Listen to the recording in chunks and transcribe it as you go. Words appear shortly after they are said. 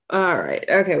All right.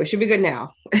 Okay, we should be good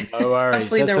now. No worries.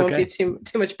 Hopefully, That's there won't be okay.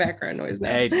 too much background noise now.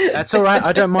 Hey, that's all right.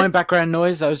 I don't mind background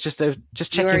noise. I was just You are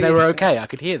checking they were used to it. okay. I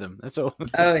could hear them. That's all.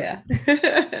 Oh yeah.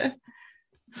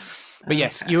 But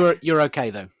yes, Okay. you're okay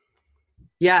though.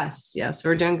 Yes, yes,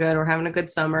 we're doing good. We're having a good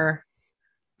summer.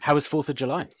 How was Fourth of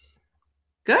July?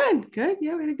 Good, good.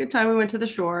 Yeah, we had a good time. We went to the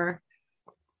shore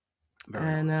Very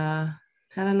and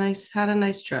nice. had a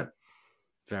nice trip.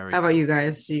 Very How about cool. you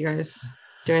guys? Do you guys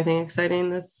do anything exciting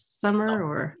this summer,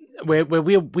 or We will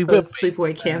those be.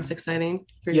 sleepaway camps exciting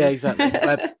for Yeah, you? exactly.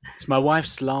 It's my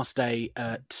wife's last day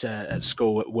at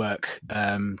school at work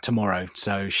tomorrow,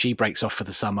 so she breaks off for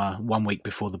the summer 1 week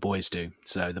before the boys do.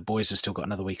 So the boys have still got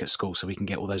another week at school, so we can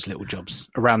get all those little jobs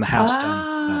around the house done.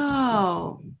 But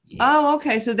Oh, yeah, oh,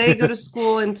 okay. So they go to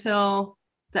school until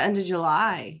the end of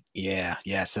July. yeah.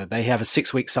 So they have a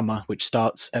 6 week summer, which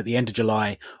starts at the end of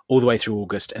July all the way through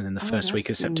August, and then the Oh, first week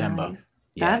of that's September. nice.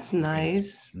 Yeah, That's very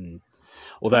nice. nice.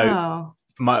 Although Oh,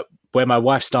 my where my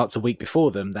wife starts a week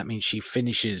before them, that means she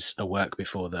finishes a work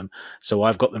before them. So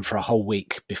I've got them for a whole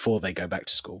week before they go back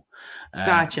to school. Um,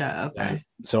 gotcha. so, Okay.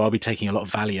 so I'll be taking a lot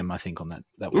of Valium, I think, on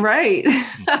that week. Right.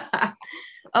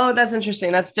 Oh, that's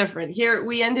interesting. That's different. Here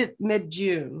we end it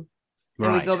mid-June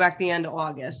and we go Right. back the end of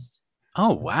August.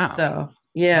 Oh wow. So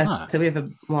yeah, Ah, so we have a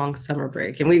long summer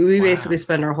break, and we wow. basically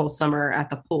spend our whole summer at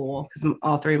the pool because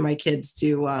all three of my kids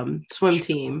do swim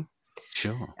team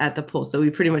Sure. at the pool, so we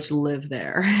pretty much live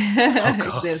there Oh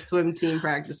because they God. have swim team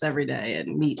practice every day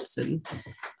and meets and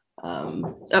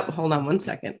oh, hold on one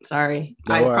second. Sorry,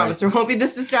 Don't I worry. promise there won't be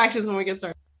this distractions when we get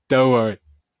started. Don't worry.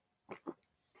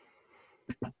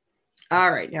 All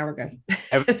right, now we're good.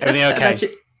 Everything That okay?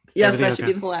 should, yes, Everything that should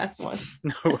be okay? the last one.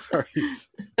 No worries.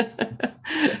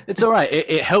 It's all right.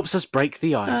 It helps us break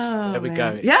the ice. Oh There we go.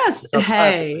 man, yes. It's perfectly.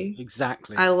 Hey,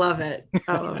 Exactly. I love it.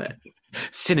 I love it. That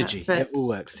Synergy. It all fits.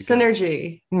 works together.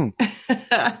 Synergy. Hmm.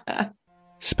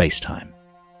 Space-time,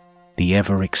 the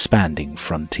ever-expanding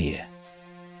frontier.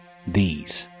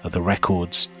 These are the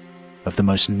records of the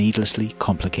most needlessly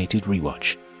complicated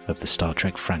rewatch of the Star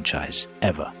Trek franchise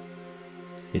ever.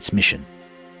 Its mission: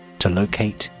 to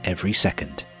locate every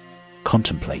second,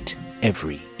 contemplate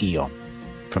every eon,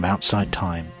 from outside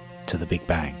time to the Big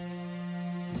Bang,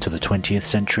 to the 20th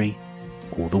century,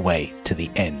 all the way to the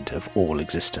end of all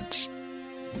existence.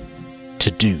 To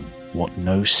do what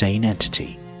no sane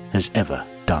entity has ever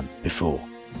done before.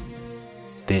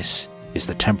 This is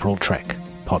the Temporal Trek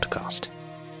podcast.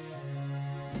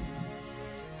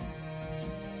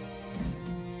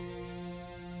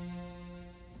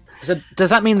 So does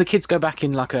that mean the kids go back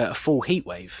in like a full heat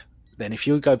wave? Then if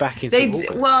you go back into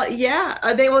August, Well, yeah.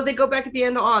 They go back at the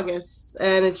end of August,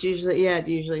 and it's usually it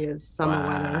usually is summer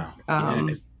weather. wow,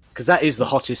 yeah, because that is the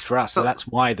hottest for us, so But that's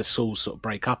why the schools sort of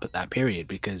break up at that period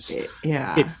because it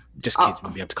yeah. just Uh, kids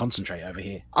won't be able to concentrate over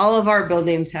here. all of our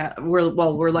buildings have we're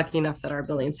lucky enough that our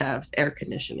buildings have air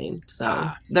conditioning, so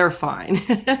Ah, they're fine.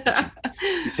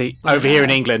 you see, But over here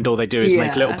in England, all they do is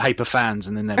make little yeah. paper fans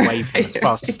and then they wave them as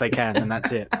fast as they can, and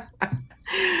that's it.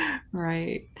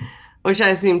 Right. Which I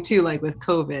assume too, like with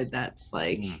COVID, that's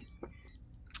like Mm. I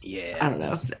Yeah, don't know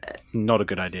if it's that not a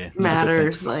good idea. Not a good thing.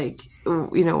 matters, like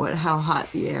what how hot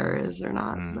the air is or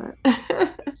not. Mm.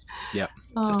 But Yeah.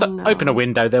 oh Just open a no.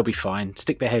 window, they'll be fine.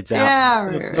 Stick their heads out.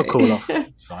 Yeah, They'll cool right, off. right.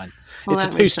 It's fine. Well, It's a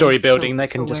that makes two-story sense building. They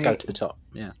to can just go wait. to the top.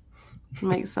 Yeah,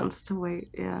 Makes sense to wait.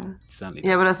 Yeah. it certainly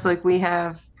Yeah, does. but it's like we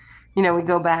have, we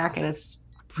go back and it's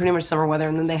pretty much summer weather,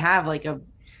 and then they have like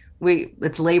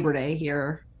it's Labor Day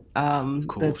here. Of The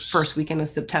course. first weekend of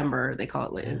September, they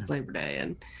call it Yeah. it's Labor Day,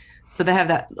 and so they have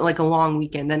that like a long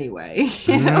weekend anyway.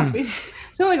 Mm.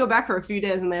 So only go back for a few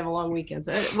days, and they have a long weekend.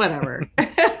 So whatever.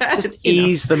 Just It's,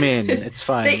 ease them in. It's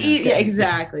fine. they Yeah. eat. Yeah,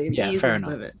 exactly. It Yeah, fair eases enough.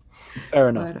 them in. Fair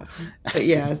enough. But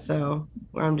yeah, so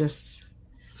I'm just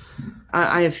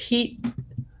I have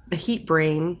a heat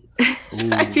brain.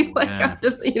 I feel Ooh, like yeah. I'm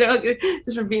just,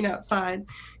 just from being outside.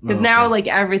 Because Oh, now, yeah. like,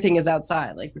 everything is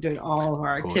outside. Like, we're doing all of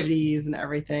our Of course. activities and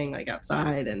everything, like,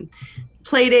 outside. And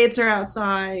play dates are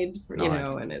outside, Right.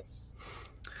 and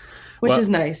which Well, is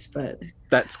nice. But,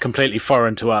 that's completely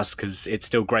foreign to us because it's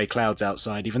still grey clouds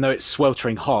outside. Even though it's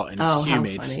sweltering hot and it's oh, how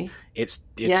humid, funny. it's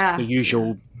the Yeah.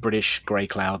 usual British grey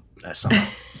cloud summer.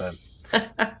 So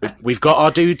we've got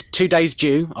our 2 days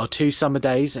due, our 2 summer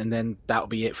days, and then that'll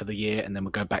be it for the year, and then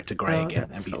we'll go back to grey Oh, again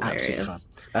that's and be absolutely hilarious. fine.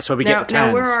 That's where we get the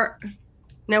Now, tans.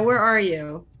 now, where are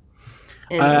you?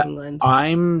 in England?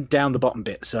 I'm down the bottom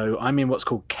bit, so I'm in what's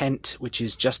called Kent, which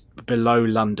is just below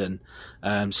London.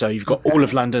 So you've got all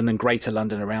of London and Greater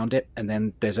London around it, and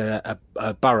then there's a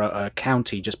borough, a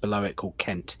county just below it called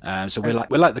Kent. So we're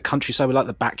like the countryside, we're like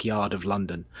the backyard of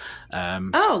London.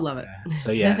 Love it.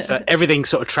 So everything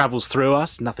sort of travels through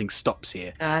us. Nothing stops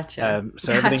here. Gotcha.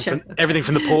 Everything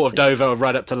from the Port of Dover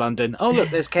right up to London. Oh look,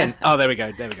 there's Kent. Oh, there we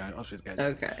go. Off it goes.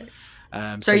 Okay.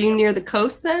 So are you near the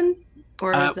coast then?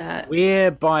 Or is that...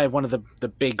 We're by one of the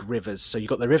big rivers. So you've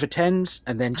got the River Thames,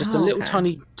 and then just a little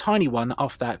tiny one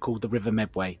off that called the River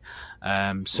Medway.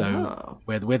 We're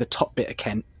the top bit of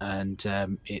Kent,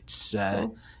 and it's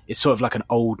sort of like an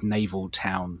old naval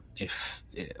town, it's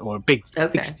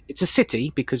a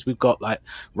city, because we've got like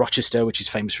Rochester, which is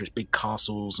famous for its big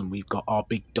castles, and we've got our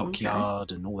big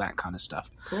dockyard and all that kind of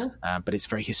stuff. Cool. But it's a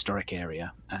very historic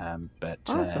area.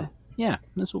 Awesome. Yeah,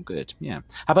 that's all good. Yeah.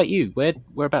 How about you?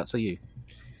 Whereabouts are you?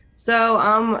 So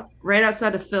I'm right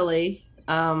outside of Philly.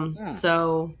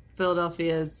 So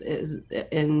Philadelphia is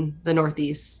in the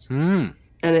Northeast, and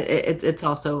it's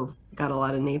also got a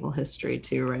lot of naval history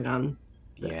too, right on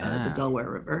the Delaware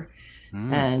River.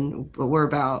 But we're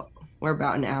about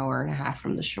an hour and a half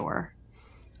from the shore.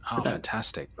 Oh,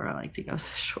 fantastic! Where I like to go is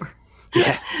the shore.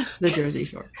 Yeah, the Jersey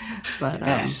Shore. But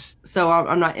yes. So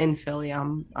I'm not in Philly.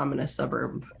 I'm in a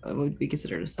suburb. It would be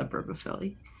considered a suburb of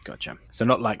Philly. Gotcha. So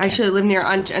not like... I actually live near,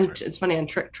 and it's funny, on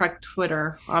Trek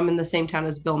Twitter, I'm in the same town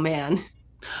as Bill Mann.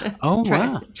 Oh,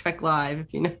 wow. Trek Live,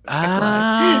 if you know Trek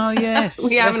Live. Oh, yes.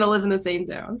 We happen to live in the same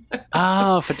town.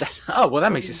 Oh, fantastic. Oh, well,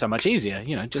 that makes it so much easier,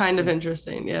 just... Kind of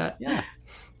interesting, yeah. Yeah.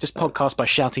 Just podcast by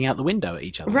shouting out the window at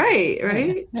each other. Right?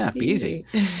 Yeah, it'd be easy.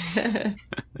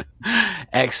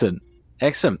 Excellent.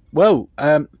 Well,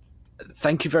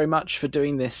 thank you very much for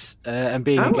doing this and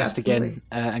being a guest again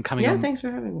and coming on. Yeah, thanks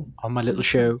for having me on my little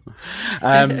show.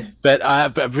 But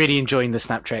I'm really enjoying the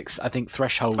Snap Treks. I think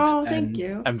Threshold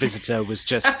and Visitor was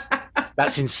just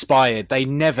that's inspired. They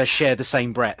never share the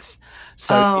same breadth,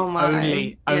 so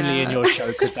only in your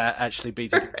show could that actually be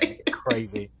right.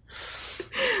 Crazy.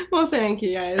 Well, thank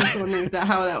you. I was wondering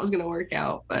how that was going to work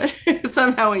out, but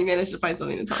somehow we managed to find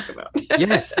something to talk about.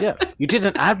 Yes, yeah. You did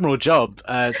an admirable job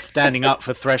standing up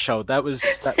for Threshold. That was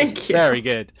very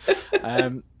good.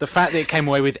 The fact that it came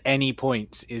away with any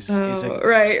points is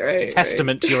a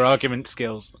testament to your argument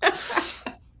skills.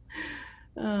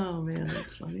 Oh, man,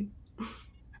 that's funny.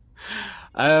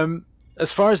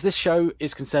 As far as this show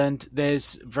is concerned,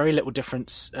 there's very little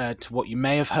difference to what you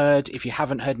may have heard. If you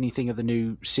haven't heard anything of the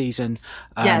new season,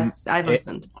 yes, I've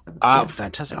listened.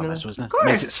 Fantastic! It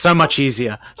makes it so much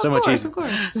easier. Of course.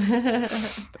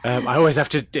 I always have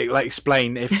to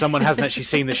explain if someone hasn't actually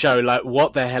seen the show, like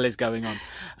what the hell is going on.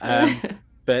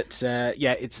 But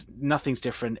it's nothing's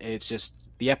different. It's just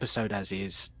the episode as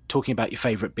is. Talking about your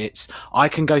favourite bits. I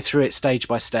can go through it stage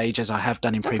by stage as I have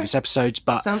done in previous episodes.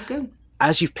 But sounds good.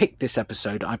 As you've picked this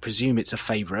episode, I presume it's a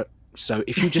favourite. So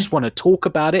if you just want to talk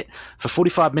about it for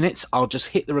 45 minutes, I'll just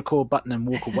hit the record button and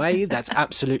walk away. That's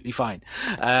absolutely fine.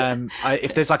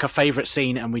 If there's like a favourite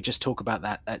scene and we just talk about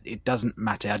that, it doesn't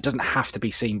matter. It doesn't have to be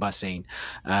scene by scene,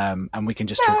 and we can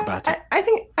just talk about it. I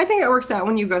think it works out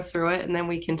when you go through it, and then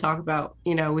we can talk about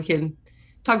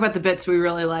the bits we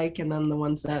really like, and then the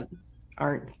ones that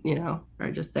aren't,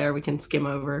 are just there, we can skim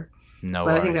over. No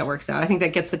but worries. I think that works out. I think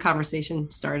that gets the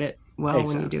conversation started when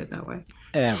you do it that way.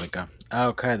 There we go.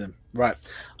 Okay then. Right.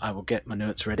 I will get my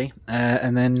notes ready,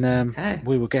 and then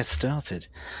we will get started.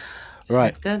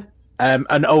 Right. Sounds good. And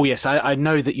yes, I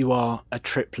know that you are a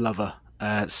trip lover.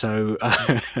 So.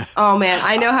 Oh man,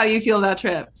 I know how you feel about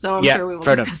Trip, so I'm sure we will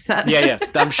discuss that. Yeah.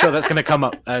 I'm sure that's going to come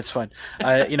up. It's fine.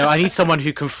 I need someone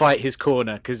who can fight his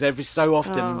corner, because every so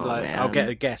often, I'll get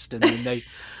a guest and then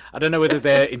I don't know whether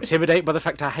they're intimidated by the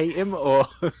fact I hate him or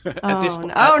at this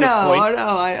point.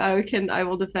 I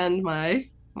will defend my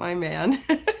man.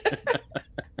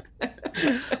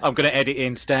 I'm going to edit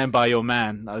in "Stand by Your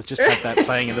Man." I just had that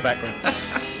playing in the background.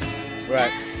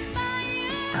 Right.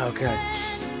 Okay.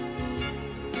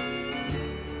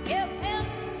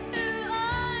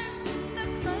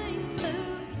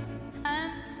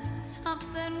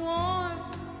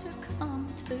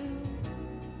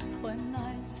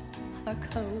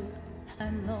 Cold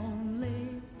and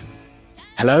lonely.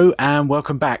 Hello and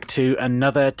welcome back to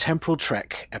another Temporal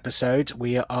Trek episode.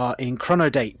 We are in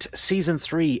Chronodate, Season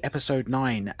 3, Episode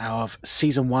 9 of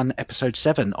Season 1, Episode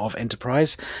 7 of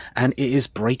Enterprise, and it is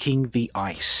Breaking the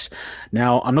Ice.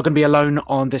 Now, I'm not going to be alone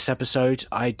on this episode.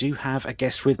 I do have a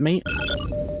guest with me.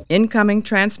 Incoming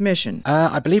transmission.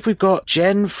 I believe we've got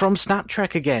Jen from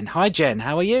Snaptrack again. Hi, Jen.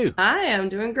 How are you? Hi, I'm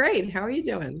doing great. How are you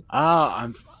doing?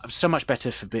 I'm so much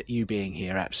better for you being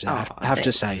here, absolutely. I have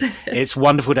to thanks. say. It's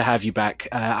wonderful to have you back.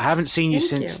 I haven't seen you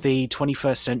Thank since you. the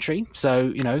 21st century,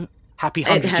 so, happy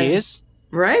 100 years.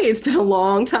 Right, it's been a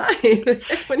long time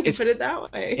when you put it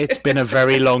that way. It's been a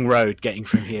very long road getting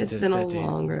from here It's been a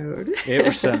long road.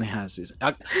 It certainly has.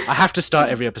 I have to start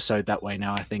every episode that way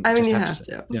now, I think. I mean, you have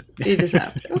to. Yeah. You just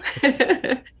have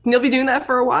to. You'll be doing that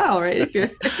for a while, right? If you're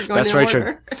going That's very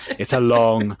true. It's a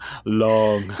long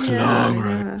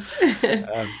road.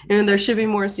 And there should be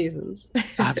more seasons.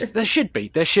 There should be.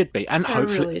 And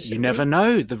hopefully, really you never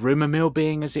know. The rumor mill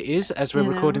being as it is, as we're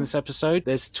recording this episode,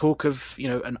 there's talk of,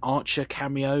 an Archer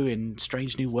cameo in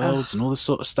Strange New Worlds and all this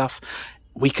sort of stuff.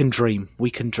 We can dream.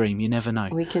 You never know.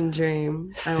 We can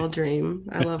dream. I will dream.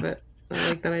 I love it. I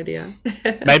like that idea.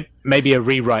 Maybe a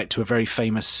rewrite to a very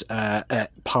famous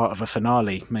part of a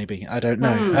finale, maybe. I don't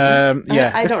know.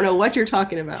 I don't know what you're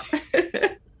talking about.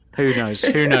 Who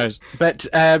knows? But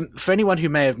for anyone who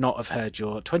may not have heard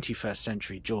your 21st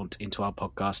century jaunt into our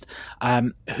podcast,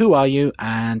 who are you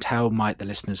and how might the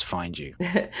listeners find you?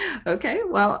 Okay,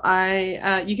 well,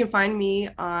 you can find me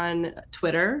on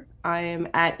Twitter. I am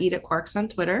at Edith Quarks on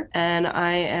Twitter, and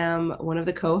I am one of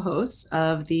the co-hosts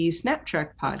of the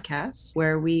Snaptrack podcast,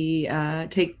 where we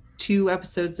take 2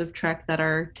 episodes of Trek that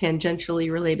are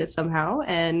tangentially related somehow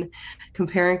and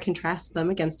compare and contrast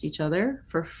them against each other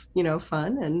for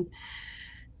fun,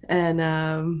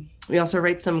 and we also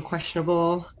write some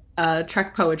questionable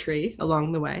Trek poetry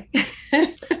along the way.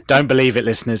 Don't believe it,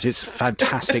 listeners. It's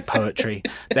fantastic poetry.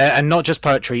 And not just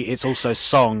poetry, it's also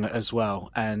song as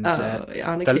well. And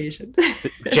on occasion.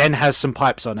 Jen has some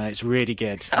pipes on her. It's really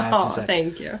good.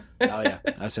 Thank you. Oh yeah,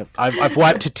 I've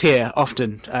wiped a tear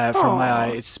often from my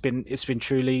eye. It's been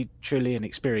truly an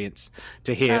experience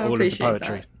to hear all of the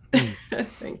poetry.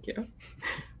 Thank you.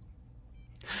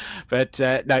 But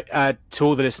to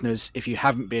all the listeners, if you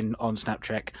haven't been on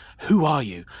Snaptrack, who are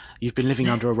you? You've been living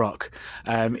under a rock.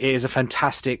 It is a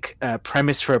fantastic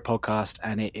premise for a podcast,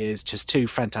 and it is just 2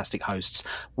 fantastic hosts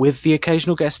with the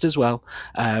occasional guest as well,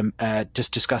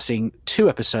 just discussing 2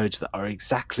 episodes that are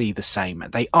exactly the same.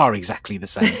 They are exactly the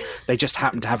same. They just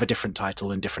happen to have a different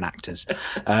title and different actors.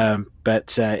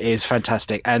 But it is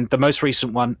fantastic. And the most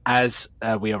recent one, as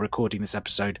we are recording this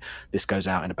episode, this goes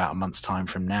out in about a month's time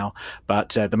from now,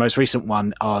 but the most recent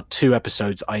one are 2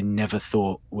 episodes I never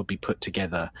thought would be put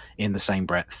together in the same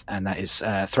breath, and that is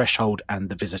Threshold and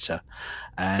The Visitor.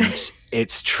 And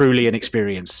it's truly an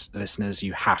experience, listeners.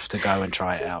 You have to go and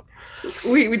try it out.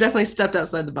 We definitely stepped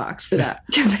outside the box for that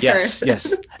comparison.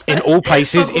 Yes. In all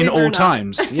places, in all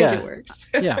times. Yeah. It works.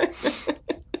 Yeah.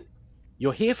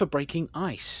 You're here for Breaking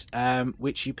Ice,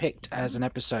 which you picked as an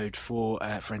episode for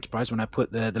Enterprise when I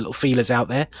put the little feelers out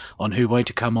there on who wanted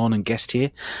to come on and guest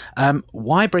here.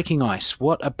 Why Breaking Ice?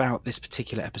 What about this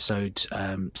particular episode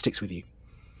sticks with you?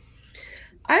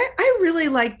 I really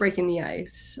like Breaking the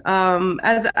Ice.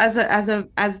 As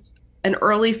an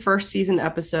early first season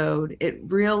episode, it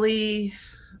really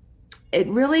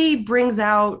brings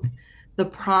out the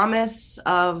promise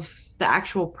of the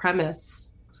actual premise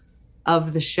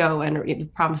of the show and the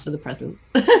promise of the present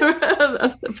the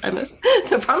promise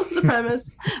of the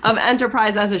premise of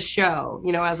Enterprise as a show,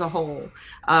 as a whole,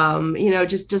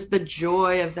 just the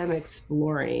joy of them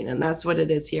exploring, and that's what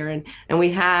it is here. And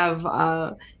we have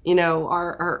our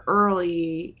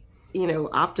early,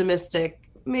 optimistic,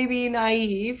 maybe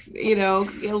naive, a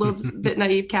little bit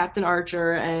naive Captain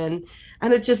Archer, and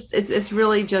it's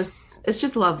really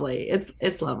just lovely.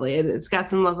 It's lovely. It's got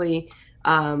some lovely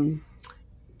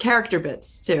character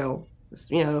bits too,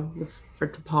 for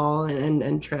T'Pol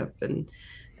and Trip, and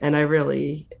I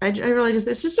really just,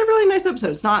 it's just a really nice episode.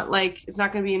 It's not going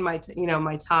to be in my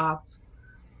my top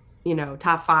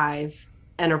 5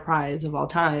 Enterprise of all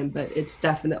time, but it's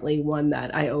definitely one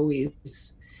that I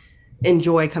always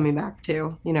enjoy coming back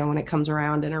to, when it comes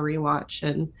around in a rewatch,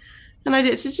 and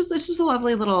it's just a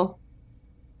lovely little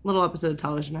episode of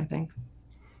television, I think.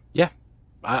 Yeah,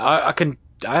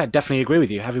 I definitely agree with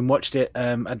you. Having watched it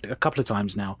a couple of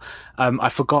times now, I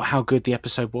forgot how good the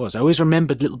episode was. I always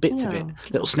remembered little bits of it,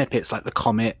 little snippets like the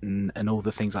comet and all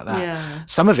the things like that. Yeah.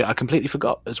 Some of it I completely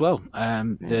forgot as well.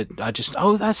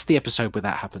 That's the episode where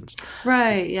that happens.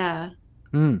 Right. Yeah.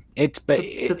 The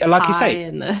like you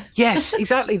say, yes,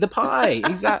 exactly, the pie,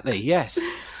 exactly, yes.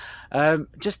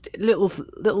 Just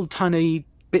little tiny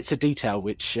bits of detail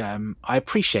which I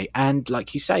appreciate, and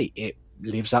like you say, it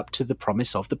lives up to the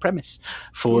promise of the premise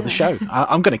for the show.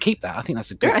 I'm going to keep that. I think that's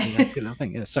a good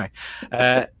thing. Yeah, sorry.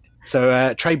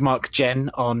 So trademark Jen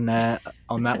on that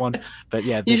one. But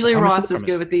yeah, usually Ross is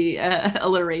good with the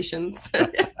alliterations.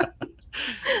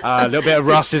 A little bit of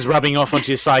Ross is rubbing off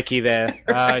onto your psyche there.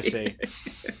 Right. I see.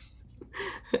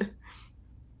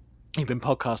 You've been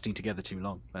podcasting together too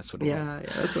long. That's what it is. Yeah,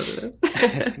 that's what it is.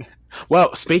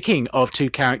 Well, speaking of two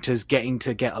characters getting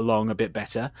to get along a bit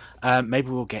better, maybe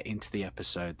we'll get into the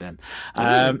episode then.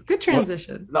 Good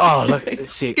transition. Look,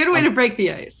 see, good way to break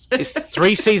the ice. It's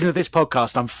 3 seasons of this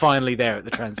podcast. I'm finally there at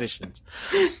the transitions.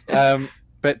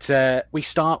 But we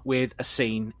start with a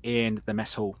scene in the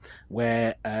mess hall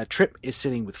where Trip is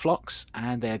sitting with Phlox,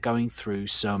 and they're going through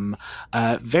some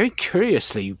very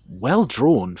curiously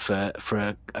well-drawn for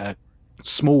a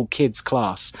small kids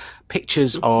class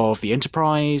pictures of the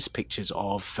Enterprise, pictures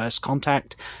of First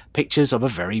Contact, pictures of a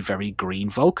very, very green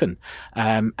Vulcan.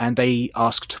 And they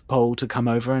asked Paul to come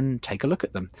over and take a look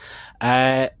at them.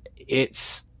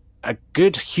 It's a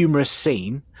good humorous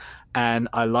scene. And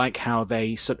I like how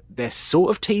they're sort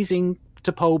of teasing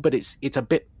to Paul, but it's a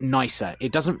bit nicer.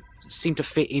 It doesn't seem to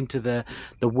fit into the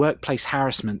workplace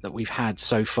harassment that we've had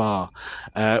so far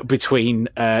between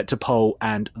T'Pol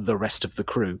and the rest of the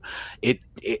crew.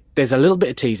 There's a little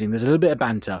bit of teasing, there's a little bit of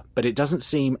banter, but it doesn't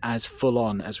seem as full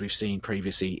on as we've seen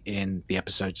previously in the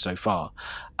episode so far.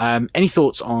 Any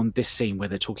thoughts on this scene where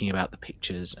they're talking about the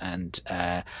pictures and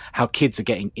how kids are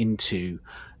getting into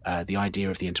the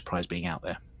idea of the Enterprise being out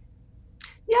there?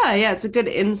 Yeah, it's a good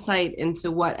insight into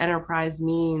what Enterprise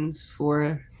means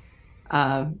for,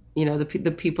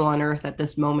 the people on Earth at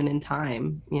this moment in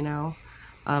time.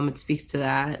 It speaks to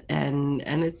that, and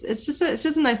it's just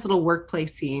a nice little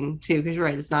workplace scene too. Because you're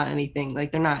right, it's not anything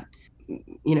like they're not,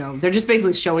 they're just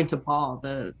basically showing to Paul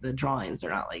the drawings. They're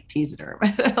not like teasing her.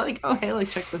 They're like, oh hey, like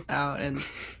check this out, and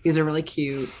these are really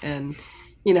cute, and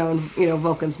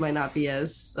Vulcans might not be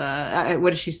as what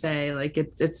does she say? Like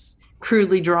it's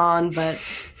crudely drawn, but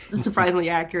surprisingly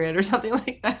accurate or something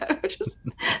like that, which is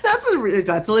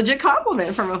that's a legit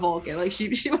compliment from a Vulcan. Like she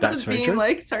wasn't being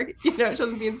like sarky, she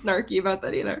wasn't being snarky about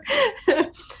that either.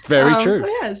 Very true. So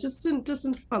yeah, it's just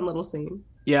a fun little scene.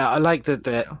 Yeah, I like that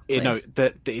that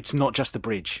it's not just the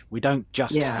bridge. We don't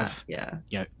just have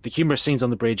the humorous scenes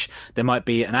on the bridge. There might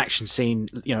be an action scene,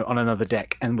 on another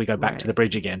deck, and we go back to the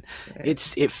bridge again.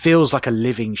 Right. It feels like a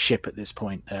living ship at this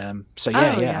point.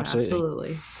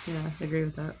 Absolutely. Yeah, I agree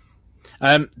with that.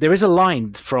 There is a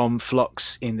line from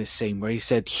Phlox in this scene where he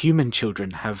said human children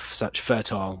have such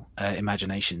fertile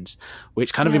imaginations,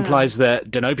 which kind of implies that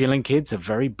Denobulan kids are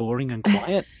very boring and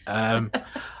quiet.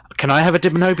 Can I have a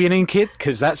Denobulan kid?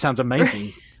 Because that sounds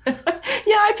amazing. Yeah,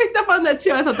 I picked up on that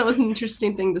too. I thought that was an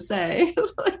interesting thing to say.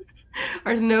 Like,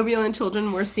 are Denobulan children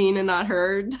more seen and not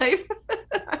heard type?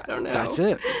 I don't know. That's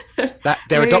it.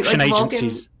 Their adoption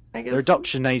agencies. I guess. Their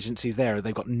adoption agencies there,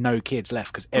 they've got no kids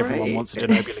left because everyone wants a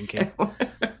Denobulan kid.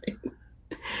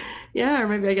 Yeah, or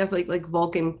maybe I guess like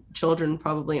Vulcan children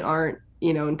probably aren't,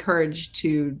 encouraged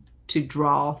to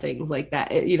draw things like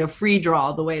that, free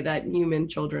draw the way that human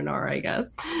children are, I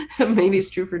guess. Maybe it's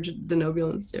true for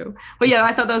Denobulans too. But yeah,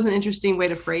 I thought that was an interesting way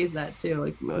to phrase that too.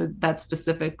 Like that's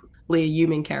specifically a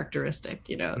human characteristic,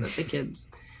 that the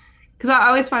kids. Because I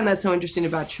always find that so interesting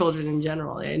about children in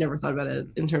general. I never thought about it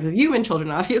in terms of human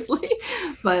children, obviously,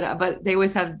 but they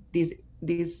always have these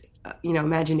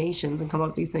imaginations and come up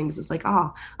with these things. It's like,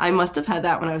 I must have had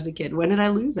that when I was a kid. When did I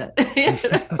lose it?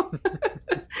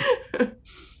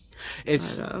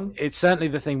 It's certainly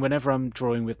the thing whenever I'm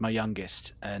drawing with my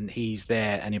youngest and he's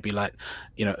there and he'll be like,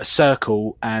 a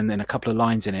circle and then a couple of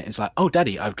lines in it. It's like, oh,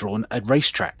 Daddy, I've drawn a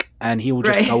racetrack, and he will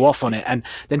just go off on it and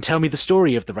then tell me the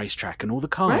story of the racetrack and all the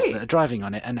cars that are driving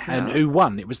on it and who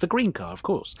won. It was the green car, of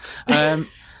course. Where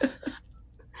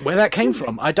that came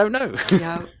from, I don't know.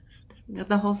 Yeah, got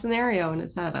the whole scenario in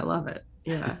his head. I love it.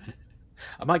 Yeah.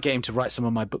 I might get him to write some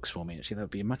of my books for me. Actually, that would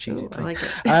be a much easier thing. I like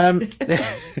it.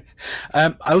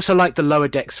 I also like the lower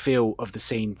decks feel of the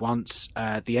scene once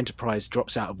the Enterprise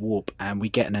drops out of warp and we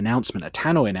get an announcement, a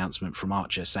Tannoy announcement from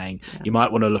Archer saying you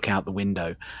might want to look out the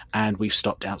window, and we've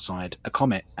stopped outside a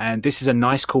comet. And this is a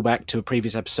nice callback to a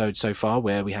previous episode so far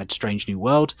where we had Strange New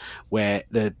World, where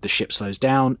the ship slows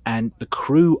down and the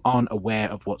crew aren't aware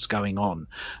of what's going on.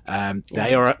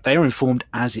 They are informed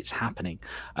as it's happening,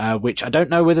 which I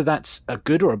don't know whether that's a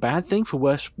good or a bad thing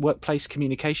for workplace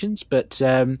communications, but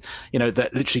that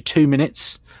literally 2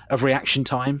 minutes of reaction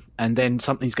time, and then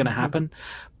something's going to happen.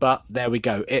 But there we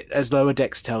go. As Lower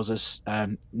Decks tells us,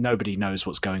 nobody knows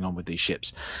what's going on with these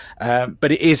ships.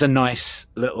 But it is a nice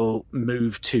little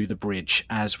move to the bridge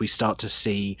as we start to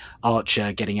see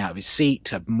Archer getting out of his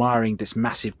seat, admiring this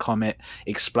massive comet,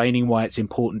 explaining why it's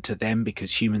important to them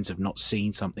because humans have not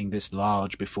seen something this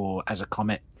large before as a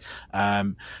comet.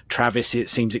 Travis, it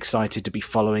seems excited to be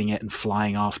following it and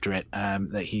flying after it.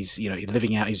 That he's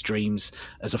living out his dreams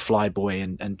as a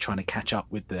flyboy and trying to catch up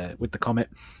with the comet.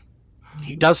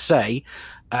 He does say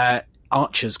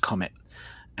Archer's comet,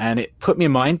 and it put me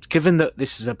in mind, given that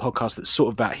this is a podcast that's sort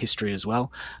of about history as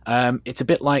well. It's a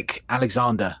bit like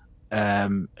Alexander,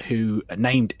 who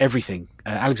named everything,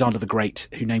 Alexander the Great,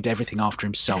 who named everything after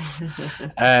himself.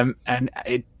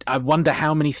 I wonder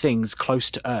how many things close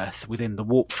to Earth within the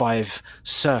Warp 5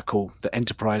 circle that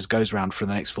Enterprise goes around for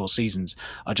the next 4 seasons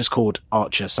are just called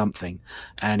Archer something,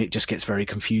 and it just gets very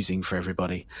confusing for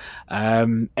everybody.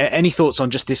 Any thoughts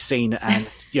on just this scene and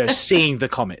seeing the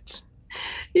comet?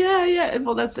 Yeah.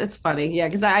 Well, it's funny. Yeah,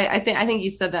 because I think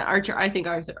you said that Archer. I think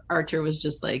Archer was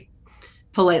just like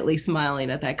politely smiling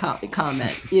at that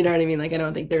comment. You know what I mean? Like, I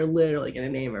don't think they're literally going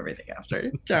to name everything after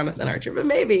Jonathan Archer, but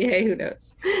maybe. Hey, who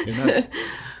knows? Who knows?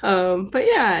 But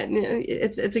yeah,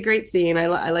 it's a great scene. I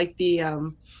like the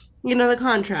the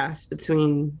contrast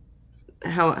between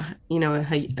how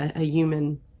a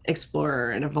human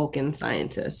explorer and a Vulcan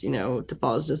scientist.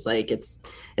 T'Pol is just like it's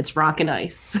rock and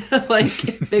ice,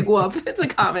 like big whoop, it's a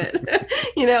comet,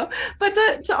 But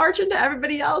to Archer and to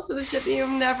everybody else in the ship, you've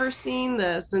never seen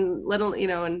this, and little,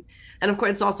 and of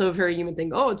course it's also a very human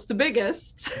thing. Oh, it's the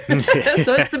biggest, so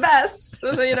it's the best.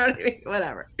 So you know what I mean?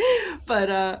 Whatever. But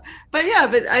I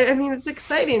mean, it's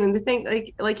exciting, and to think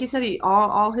like he said,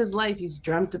 all his life he's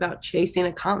dreamt about chasing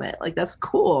a comet. Like, that's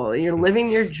cool. You're living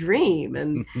your dream,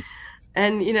 and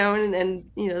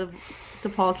T'Pol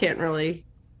can't really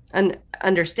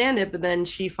understand it, but then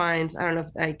she finds,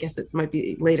 I guess it might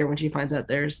be later when she finds out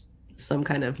there's some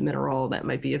kind of mineral that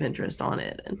might be of interest on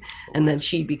it, and then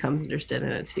she becomes interested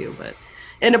in it too. But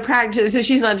in a practice, so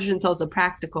she's not interested until it's a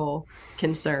practical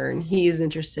concern. He's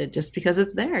interested just because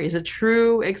it's there. He's a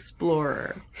true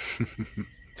explorer.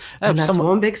 And that's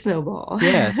one big snowball.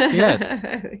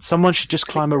 Yeah. Someone should just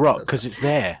climb a rock because it's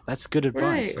there. That's good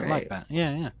advice. Right. I like that.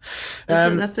 Yeah.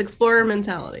 That's explorer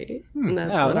mentality. And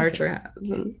that's what Archer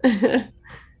has.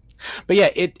 But yeah,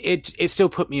 it still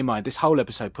put me in mind. This whole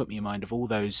episode put me in mind of all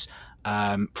those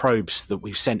probes that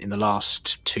we've sent in the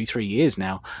last 2-3 years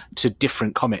now to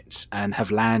different comets and have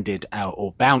landed out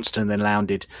or bounced and then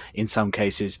landed in some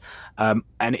cases. And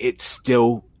it's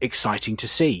still exciting to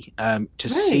see,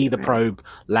 see the probe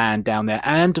land down there.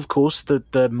 And of course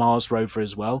the Mars rover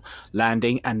as well,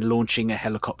 landing and launching a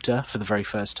helicopter for the very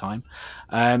first time.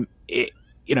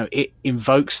 It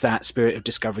invokes that spirit of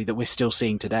discovery that we're still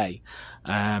seeing today.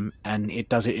 And it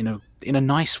does it in a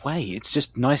nice way. It's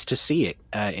just nice to see it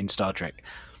in Star Trek.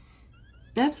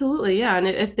 Absolutely, yeah. And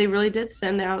if they really did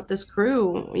send out this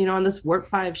crew, on this Warp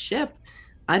 5 ship,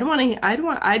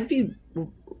 I'd be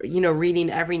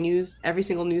reading every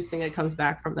single news thing that comes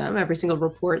back from them, every single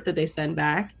report that they send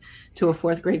back to a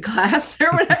 4th grade class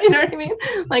or whatever. You know what I mean?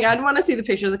 Like, I'd want to see the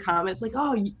pictures of the comets. Like,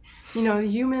 oh, the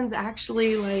humans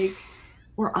actually like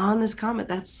were on this comet.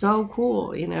 That's so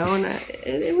cool, and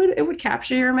it would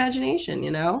capture your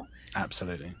imagination,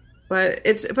 Absolutely. But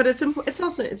it's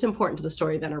important to the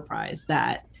story of Enterprise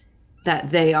that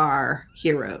they are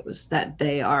heroes, that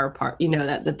they are part,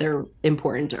 that they're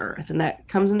important to Earth, and that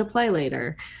comes into play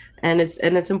later, and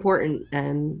it's important,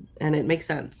 and it makes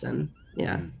sense, and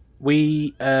yeah.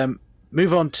 We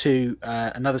move on to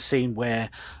another scene where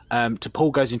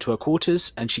T'Pol goes into her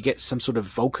quarters and she gets some sort of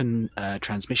Vulcan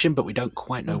transmission, but we don't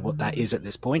quite know what that is at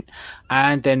this point.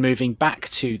 And then moving back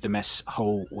to the mess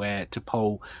hole where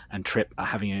T'Pol and Trip are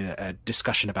having a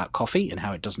discussion about coffee and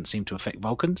how it doesn't seem to affect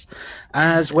Vulcans,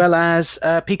 as well as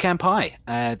pecan pie,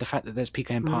 the fact that there's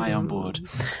pecan pie on board.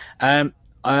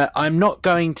 I'm not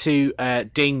going to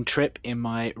ding Trip in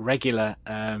my regular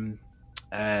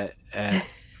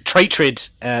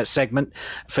Tratrid segment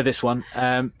for this one,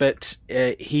 but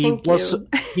he was.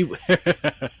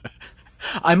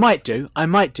 I might do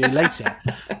later,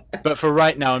 but for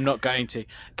right now, I'm not going to,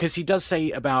 because he does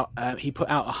say about he put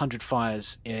out 100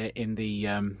 fires in the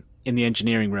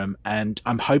engineering room, and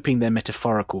I'm hoping they're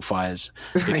metaphorical fires,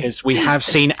 because we have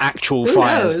seen actual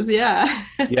fires. Who knows?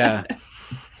 Yeah.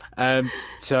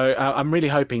 So I'm really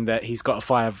hoping that he's got a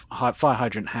fire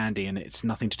hydrant handy, and it's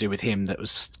nothing to do with him that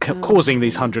was causing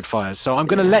these 100 fires. So I'm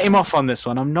going to let him off on this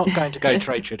one. I'm not going to go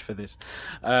Tratrid for this,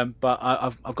 but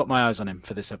I've got my eyes on him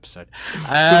for this episode.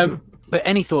 But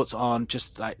any thoughts on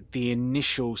just like the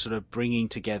initial sort of bringing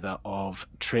together of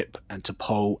Trip and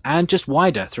T'Pol, and just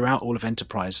wider throughout all of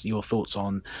Enterprise? Your thoughts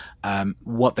on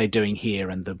what they're doing here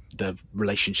and the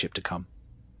relationship to come?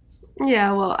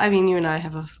 Yeah, well, I mean, you and I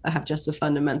have just a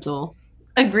fundamental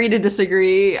agree to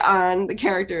disagree on the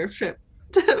character of Trip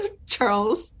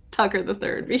Charles Tucker the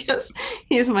Third, because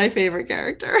he's my favorite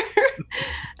character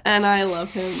and I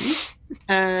love him.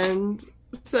 And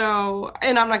so,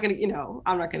 and I'm not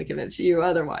gonna convince you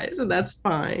otherwise, and that's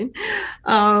fine.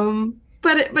 But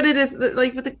it is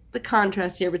like with the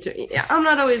contrast here between, I'm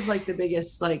not always like the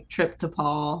biggest like Trip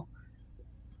T'Pol,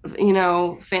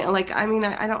 fan. Like, I mean,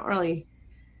 I don't really.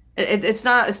 It's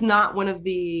not one of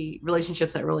the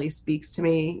relationships that really speaks to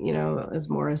me, as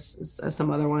more as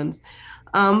some other ones.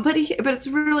 But it's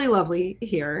really lovely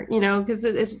here, because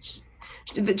it's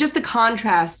just the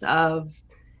contrast of,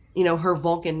 her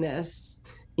Vulcanness,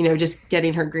 just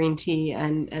getting her green tea,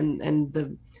 and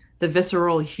the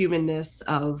visceral humanness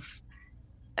of,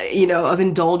 of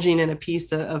indulging in a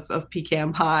piece of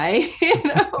pecan pie,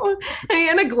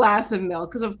 and a glass of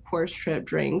milk, because of course Trip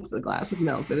drinks a glass of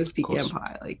milk with his pecan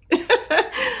pie, like,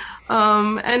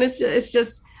 and it's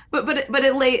just, but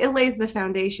it lays the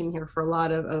foundation here for a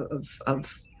lot of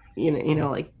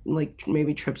like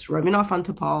maybe Trip's rubbing off on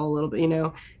T'Pol a little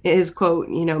bit, his quote,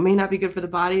 may not be good for the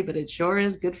body, but it sure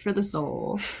is good for the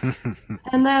soul.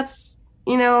 And that's,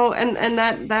 and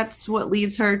that's what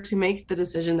leads her to make the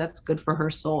decision that's good for her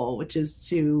soul, which is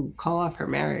to call off her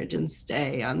marriage and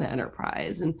stay on the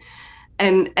Enterprise.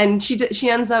 And she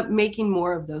ends up making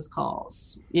more of those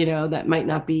calls, that might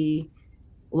not be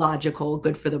logical,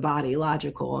 good for the body,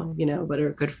 logical, but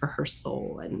are good for her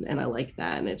soul. And I like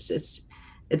that. And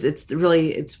it's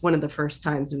really one of the first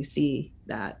times we see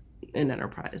that in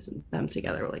Enterprise, and them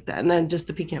together like that. And then just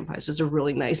the pecan pie is just a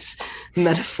really nice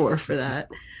metaphor for that.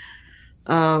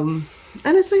 And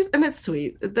it's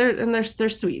sweet. They're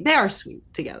sweet. They are sweet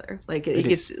together. Like it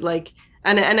gets like,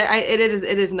 and it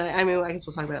is nice. I mean, I guess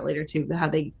we'll talk about it later too, how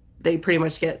they pretty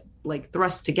much get like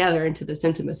thrust together into this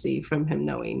intimacy from him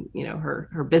knowing,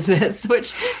 her business,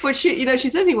 which she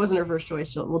says he wasn't her first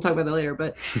choice. We'll talk about that later,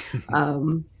 but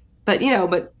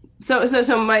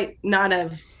so might not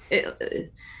have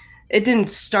it didn't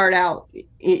start out,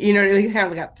 they kind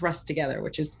of got thrust together,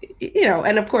 which is,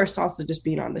 and of course also just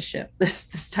being on the ship,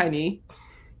 this tiny,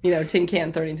 tin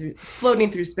can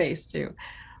floating through space too.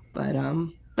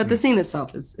 But the scene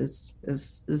itself is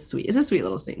sweet. It's a sweet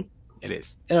little scene. It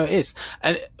is. It is.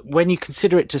 And when you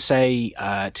consider it to say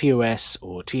TOS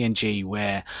or TNG,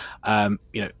 where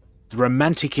the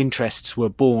romantic interests were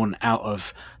born out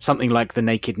of something like The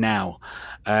Naked Now.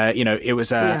 It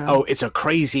was it's a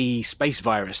crazy space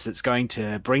virus that's going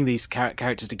to bring these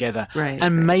characters together,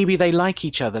 and maybe they like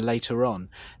each other later on.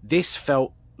 This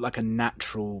felt like a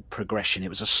natural progression. It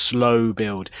was a slow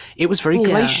build. It was very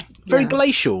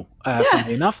glacial,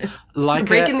 funnily enough. Like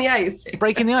breaking the ice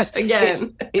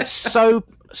again. It's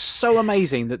so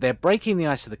amazing that they're breaking the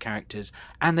ice of the characters,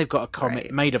 and they've got a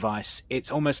comic made of ice.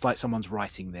 It's almost like someone's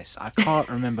writing this. I can't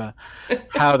remember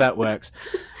how that works.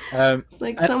 It's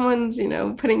like someone's,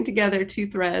 putting together two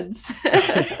threads.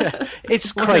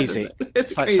 It's crazy.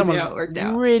 It's like crazy someone's how it worked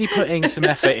out. Really putting some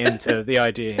effort into the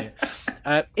idea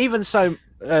here. Even so,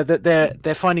 that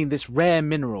they're finding this rare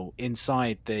mineral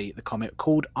inside the comet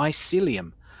called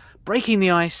icelium. Breaking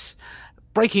the ice,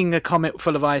 breaking a comet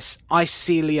full of ice,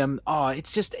 icelium. Oh,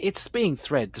 it's being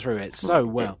thread through it so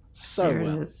well. There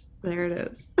it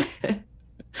is.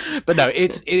 But no,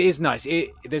 it is nice.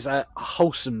 There's a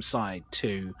wholesome side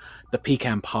to the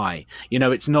pecan pie.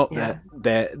 It's not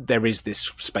that there is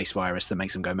this space virus that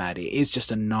makes them go mad. It is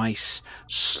just a nice,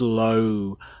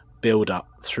 slow build up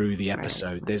through the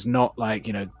episode. Right. There's not like,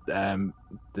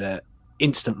 the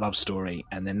instant love story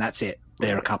and then that's it.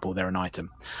 They're a couple, they're an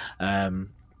item.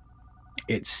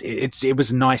 It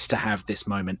was nice to have this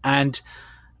moment. And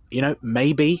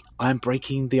maybe I'm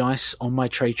breaking the ice on my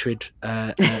Traytrid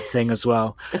thing as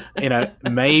well.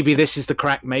 Maybe this is the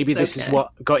crack. Maybe this is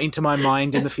what got into my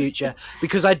mind in the future,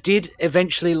 because I did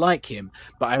eventually like him,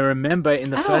 but I remember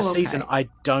in the first season I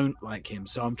don't like him.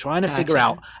 So I'm trying to figure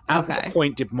out at what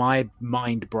point did my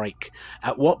mind break?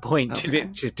 At what point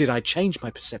did I change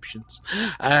my perceptions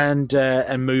and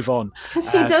move on? Because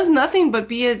he does nothing but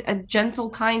be a gentle,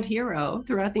 kind hero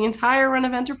throughout the entire run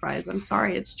of Enterprise. I'm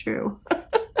sorry, it's true.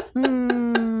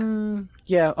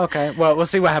 Yeah, okay. Well, we'll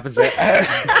see what happens there.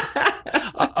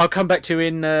 I'll come back to you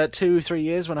in 2-3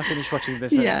 years when I finish watching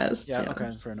this. Yes.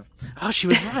 Okay, fair enough. Oh, she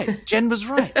was right. Jen was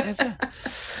right.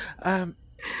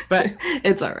 But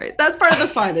it's all right. That's part of the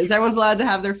fun, is everyone's allowed to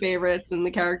have their favorites and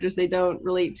the characters they don't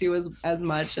relate to as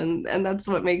much, and that's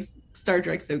what makes Star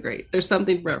Trek so great. There's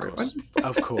something for everyone.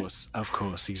 Of course,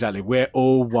 exactly. We're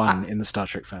all one in the Star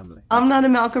Trek family. I'm not a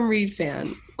Malcolm Reed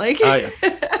fan. Like, oh, yeah.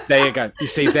 There you go. You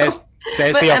see, so, there's the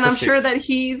opposite. And I'm sure that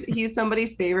he's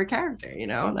somebody's favorite character. You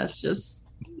know, that's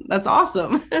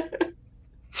awesome.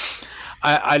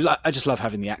 I just love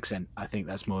having the accent. I think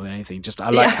that's more than anything. Just I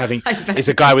like having is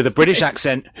a guy with a British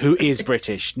accent who is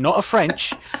British, not a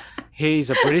French. He's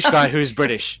a British guy who is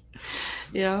British.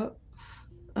 Yeah.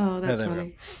 Oh, that's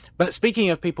funny. But speaking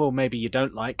of people maybe you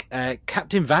don't like,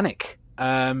 Captain Vanek.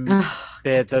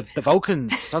 The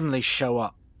Vulcans suddenly show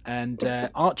up. And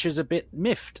Archer's a bit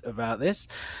miffed about this.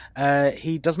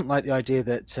 He doesn't like the idea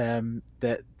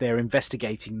that they're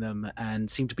investigating them and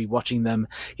seem to be watching them.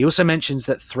 He also mentions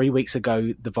that 3 weeks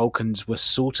ago the Vulcans were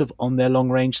sort of on their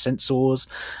long-range sensors,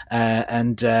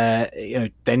 and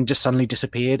then just suddenly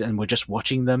disappeared, and we're just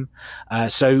watching them.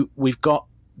 So we've got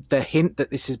the hint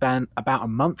that this has been about a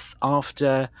month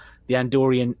after the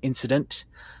Andorian incident.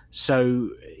 So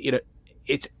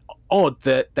it's odd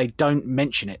that they don't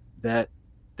mention it. That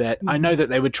I know that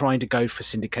they were trying to go for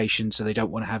syndication, so they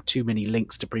don't want to have too many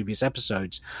links to previous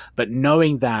episodes. But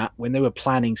knowing that when they were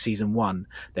planning season 1,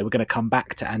 they were going to come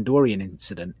back to Andorian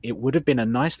incident, it would have been a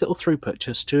nice little throughput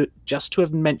just to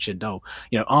have mentioned,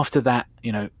 after that,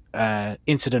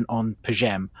 incident on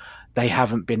P'Jem, they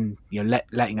haven't been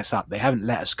letting us up. They haven't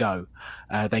let us go.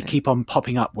 They keep on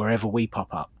popping up wherever we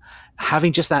pop up.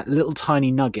 Having just that little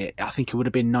tiny nugget, I think it would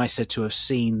have been nicer to have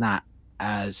seen that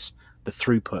as the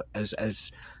throughput,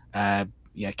 as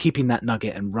keeping that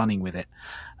nugget and running with it.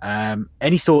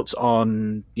 Any thoughts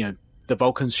on the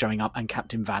Vulcans showing up and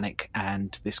Captain Vanek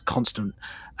and this constant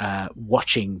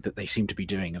watching that they seem to be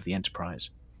doing of the Enterprise?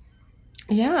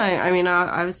 Yeah, I mean,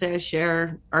 I would say I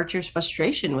share Archer's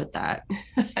frustration with that.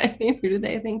 I mean, who do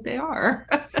they think they are?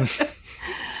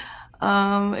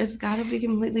 It's got to be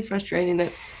completely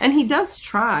frustrating. And he does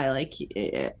try,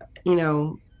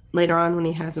 later on when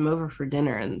he has him over for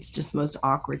dinner, and it's just the most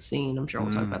awkward scene. I'm sure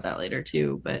we'll talk about that later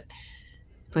too. But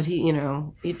he,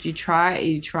 you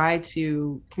try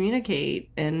to communicate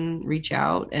and reach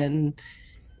out, and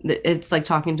it's like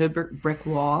talking to a brick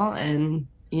wall, and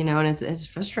and it's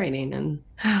frustrating. And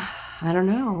I don't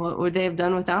know, what would they have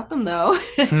done without them, though?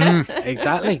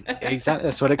 Exactly.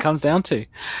 That's what it comes down to.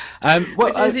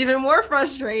 Which is even more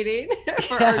frustrating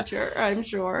for Archer, I'm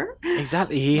sure.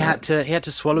 Exactly. He had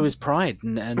to swallow his pride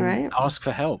and ask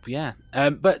for help. Yeah.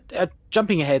 But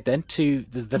jumping ahead then to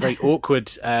the very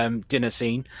awkward dinner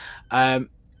scene.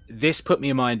 This put me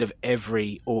in mind of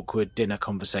every awkward dinner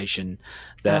conversation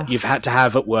that you've had to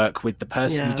have at work with the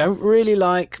person you don't really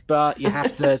like, but you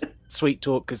have to sweet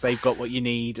talk because they've got what you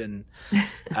need. And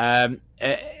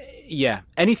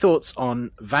any thoughts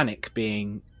on Vanek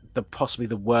being possibly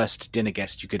the worst dinner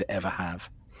guest you could ever have?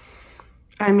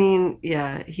 I mean,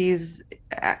 yeah,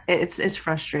 it's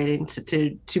frustrating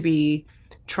to be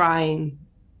trying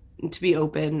to be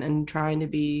open and trying to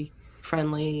be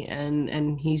friendly,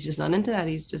 and he's just not into that.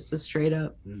 He's just a straight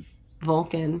up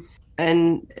Vulcan,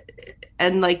 and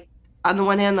like, on the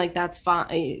one hand, like, that's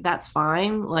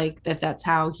fine, like, if that's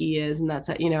how he is, and that's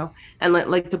how, and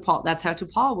like T'Pol, that's how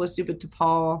T'Pol was, but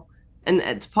T'Pol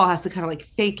has to kind of like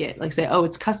fake it, like say, oh,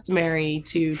 it's customary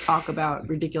to talk about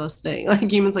ridiculous things,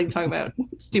 like humans like talk about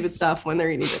stupid stuff when they're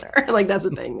eating dinner. Like, that's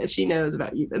a thing that she knows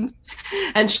about humans,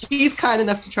 and she's kind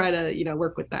enough to try to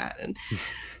work with that,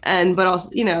 but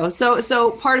also so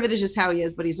part of it is just how he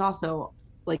is, but he's also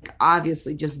like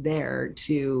obviously just there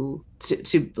to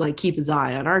like keep his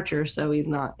eye on Archer, so he's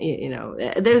not,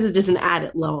 there's just an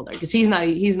added level there, because he's not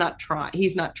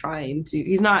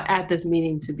at this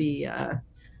meeting to be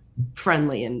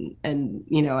friendly and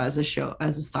as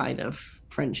a sign of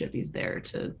friendship. He's there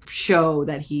to show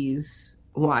that he's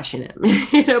watching him.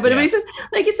 But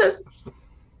he says,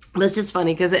 that's just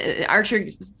funny, because Archer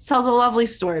tells a lovely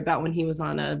story about when he was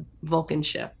on a Vulcan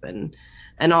ship, and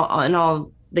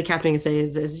all the captain can say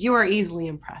is you are easily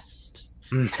impressed.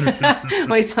 When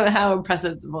he's talking about how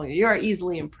impressive the Vulcan, you are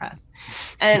easily impressed,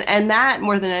 and that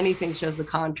more than anything shows the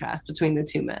contrast between the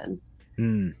two men.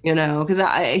 Because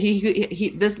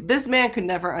this man could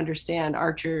never understand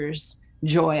Archer's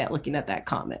joy at looking at that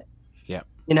comet. Yeah.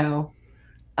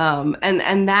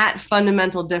 And that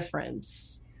fundamental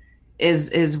difference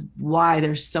is why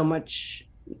there's so much,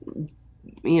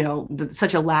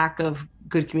 such a lack of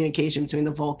good communication between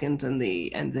the Vulcans and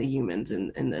the humans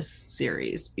in this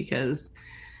series, because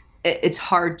it's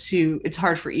hard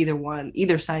for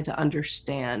either side to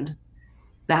understand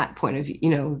that point of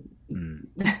view,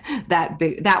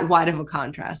 that wide of a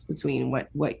contrast between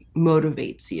what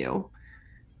motivates you,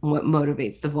 and what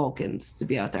motivates the Vulcans to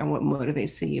be out there, and what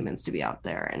motivates the humans to be out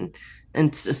there,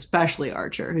 and especially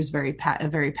Archer, who's a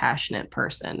very passionate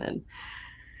person,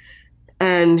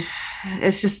 and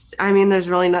it's just, I mean, there's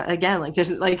really not, again, like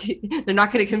there's like they're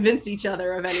not going to convince each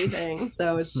other of anything,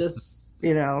 so it's just,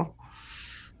 you know,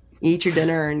 eat your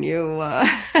dinner and you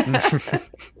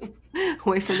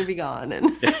wait for him to be gone,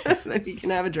 and then you can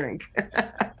have a drink.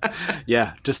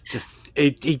 Yeah, just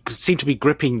he seemed to be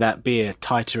gripping that beer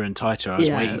tighter and tighter.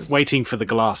 I was waiting for the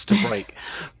glass to break,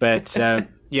 but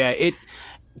it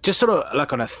just sort of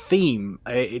like on a theme.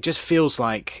 It just feels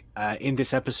like in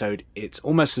this episode, it's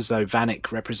almost as though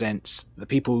Vanek represents the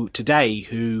people today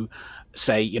who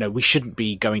say, you know, we shouldn't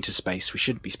be going to space. We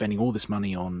shouldn't be spending all this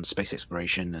money on space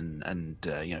exploration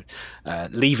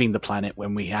and leaving the planet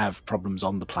when we have problems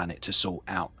on the planet to sort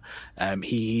out.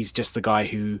 He's just the guy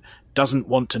who doesn't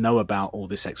want to know about all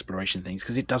this exploration things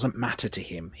because it doesn't matter to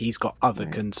him. He's got other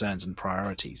concerns and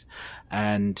priorities.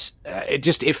 And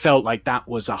it felt like that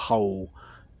was a whole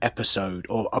episode,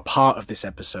 or a part of this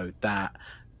episode, that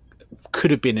could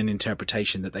have been an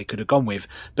interpretation that they could have gone with,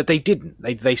 but they didn't.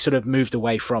 They sort of moved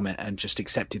away from it and just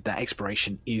accepted that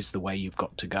exploration is the way you've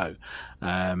got to go.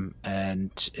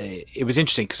 And it was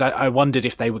interesting because I wondered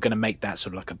if they were going to make that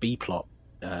sort of like a B plot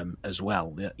as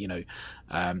well, you know.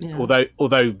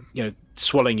 Although you know,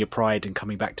 swallowing your pride and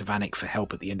coming back to Vanek for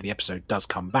help at the end of the episode does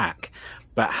come back,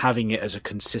 but having it as a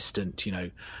consistent, you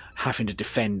know, having to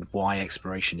defend why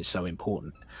exploration is so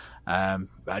important.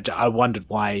 I wondered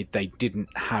why they didn't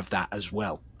have that as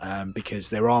well, because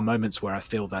there are moments where I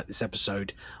feel that this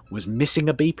episode was missing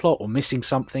a B plot or missing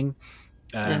something,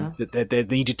 that there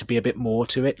needed to be a bit more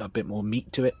to it, a bit more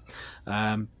meat to it,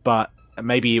 but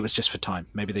maybe it was just for time.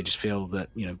 Maybe they just feel that,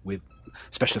 you know, with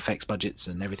special effects budgets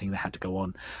and everything that had to go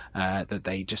on, that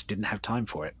they just didn't have time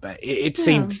for it. But it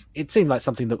seemed like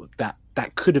something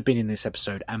that could have been in this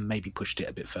episode and maybe pushed it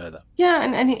a bit further. Yeah,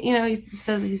 and he, you know, he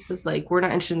says like, we're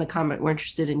not interested in the comet, we're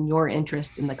interested in your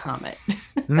interest in the comet.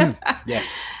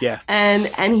 Yes, yeah.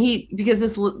 And he, because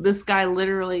this guy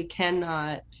literally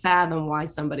cannot fathom why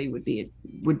somebody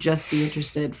would just be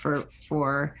interested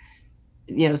for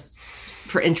you know,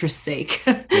 for interest's sake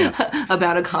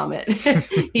about a comet.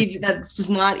 That's just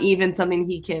not even something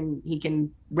he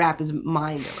can wrap his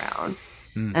mind around.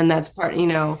 And that's part, you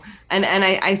know, and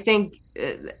I think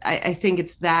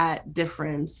it's that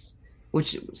difference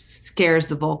which scares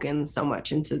the Vulcans so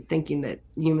much into thinking that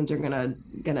humans are gonna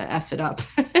F it up,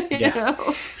 you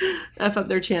know, F up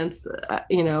their chance,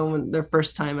 you know, when their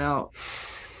first time out.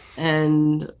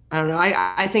 And I don't know,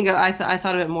 I think I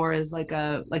thought of it more as like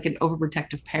an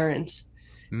overprotective parent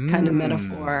kind of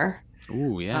metaphor.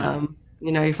 Ooh, yeah.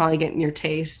 You know, you're finally getting your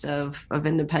taste of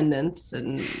independence,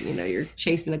 and you know, you're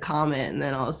chasing a comet, and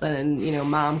then all of a sudden, you know,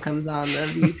 mom comes on the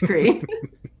V screen.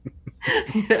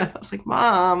 You know, I was like,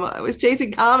 Mom, I was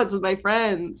chasing comets with my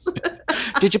friends.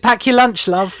 Did you pack your lunch,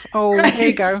 love? Oh, right, here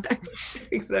you go.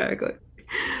 Exactly.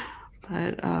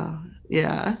 But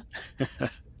yeah.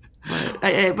 But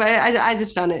I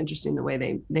just found it interesting the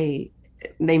way they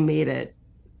made it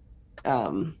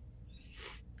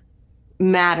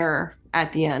matter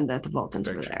at the end that the Vulcans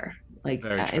were there. Like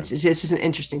it's just an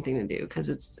interesting thing to do,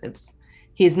 because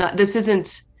he's not, this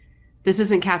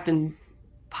isn't Captain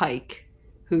Pike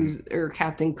or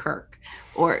Captain Kirk,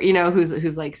 or you know,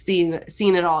 who's like seen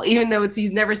it all, even though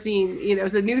he's never seen, you know,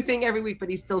 it's a new thing every week, but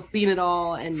he's still seen it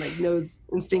all and like knows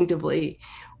instinctively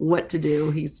what to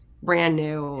do. He's brand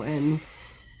new, and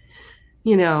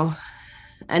you know,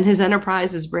 and his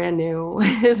Enterprise is brand new.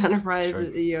 His Enterprise,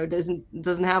 you know,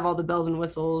 doesn't have all the bells and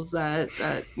whistles that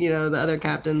you know, the other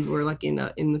captains were lucky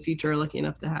enough in the future lucky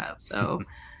enough to have. So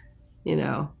you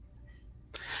know,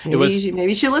 maybe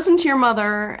you should listen to your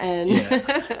mother. And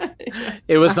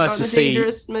it was nice to see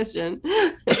dangerous mission.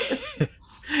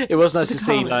 It was nice to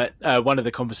see, like, one of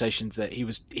the conversations that he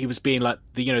was being like,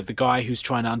 the guy who's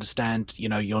trying to understand, you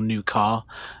know, your new car,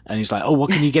 and he's like, oh,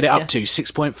 what can you get it up to?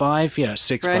 6.5? Yeah,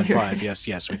 6.5. Right.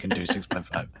 Yes, we can do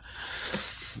 6.5.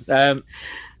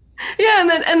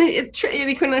 Yeah, and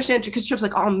he couldn't understand, because Trip's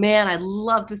like, oh man, I'd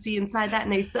love to see inside that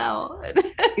nacelle. And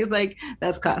he's like,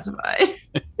 that's classified.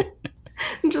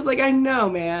 I'm just like, I know,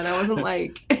 man. I wasn't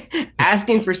like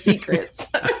asking for secrets.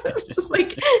 I was just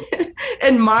like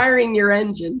admiring your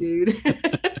engine, dude.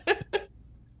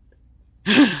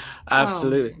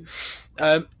 Absolutely.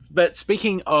 But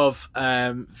speaking of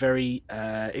very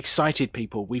excited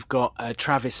people, we've got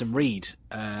Travis and Reed,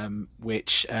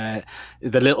 which the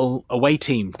little away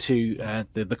team to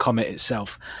the comet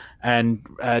itself, and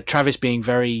Travis being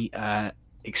very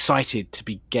excited to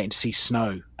be getting to see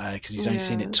snow because he's only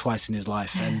seen it twice in his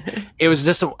life, and it was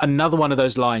just another one of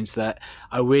those lines that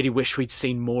I really wish we'd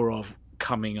seen more of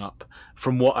coming up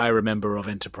from what I remember of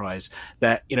Enterprise.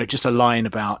 That, you know, just a line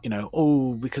about, you know,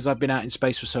 oh, because I've been out in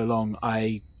space for so long,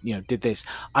 I, you know, did this.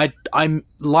 I'm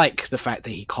like the fact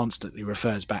that he constantly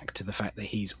refers back to the fact that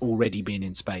he's already been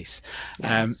in space.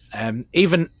 Yes.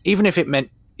 Even if it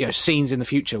meant, you know, scenes in the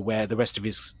future where the rest of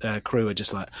his crew are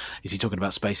just like, is he talking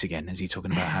about space again? Is he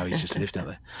talking about how he's just lived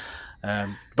out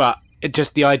there? But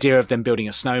just the idea of them building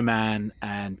a snowman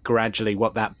and gradually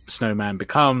what that snowman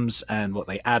becomes and what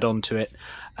they add on to it.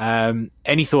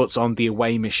 Any thoughts on the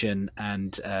away mission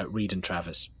and Reed and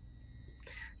Travis?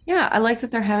 Yeah, I like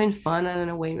that they're having fun on an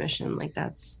away mission. Like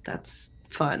that's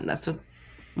fun. That's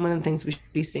one of the things we should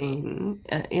be seeing,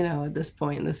 you know, at this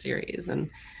point in the series, and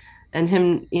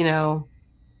him, you know,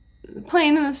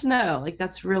 playing in the snow. Like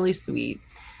that's really sweet.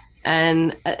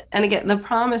 And again, the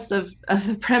promise of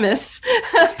the premise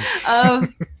of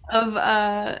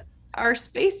our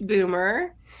space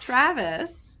boomer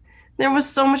Travis, there was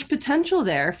so much potential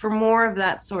there for more of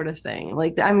that sort of thing.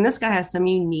 Like, I mean, this guy has some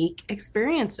unique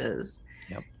experiences.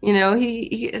 Yep. You know,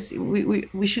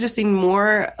 we should have seen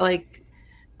more like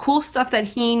cool stuff that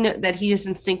he just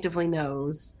instinctively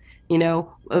knows. You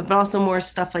know, but also more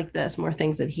stuff like this, more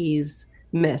things that he's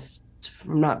missed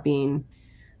from not being,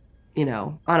 you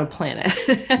know, on a planet.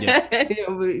 Yeah. You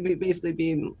know,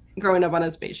 basically growing up on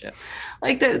a spaceship.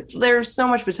 Like there's so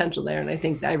much potential there, and I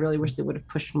think I really wish they would have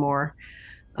pushed more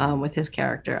with his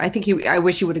character. I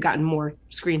wish he would have gotten more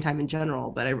screen time in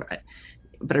general, but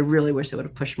I really wish they would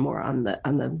have pushed more on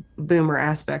the boomer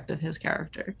aspect of his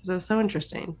character, because it was so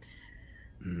interesting.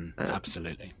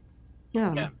 Absolutely.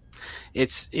 Yeah.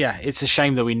 It's a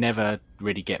shame that we never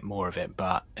really get more of it,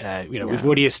 but you know, we've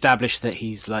already established that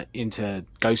he's like into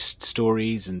ghost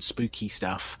stories and spooky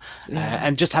stuff,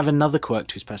 and just have another quirk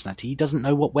to his personality. He doesn't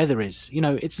know what weather is. You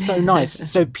know, it's so nice,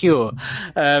 it's so pure,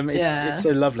 it's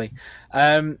so lovely.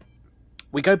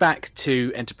 We go back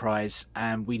to Enterprise,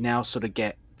 and we now sort of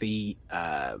get the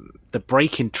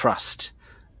break in trust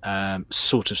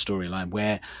sort of storyline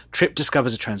where Trip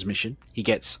discovers a transmission. He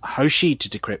gets Hoshi to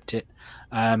decrypt it.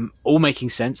 All making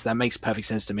sense. That makes perfect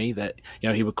sense to me, that, you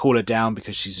know, he would call her down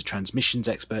because she's a transmissions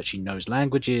expert, she knows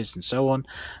languages and so on,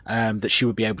 that she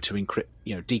would be able to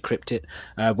decrypt it,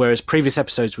 whereas previous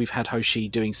episodes we've had Hoshi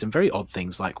doing some very odd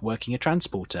things like working a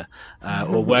transporter,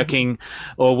 or working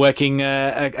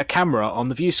a camera on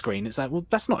the view screen. It's like, well,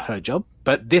 that's not her job,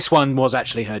 but this one was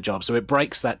actually her job, so it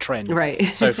breaks that trend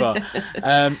right so far.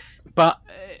 But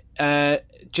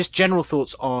just general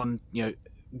thoughts on, you know,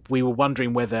 we were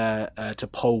wondering whether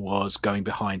T'Pol was going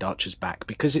behind Archer's back,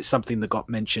 because it's something that got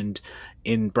mentioned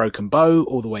in Broken Bow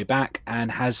all the way back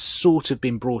and has sort of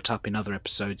been brought up in other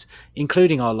episodes,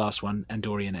 including our last one,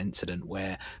 Andorian Incident,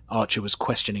 where Archer was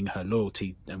questioning her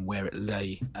loyalty and where it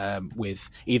lay with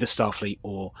either Starfleet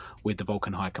or with the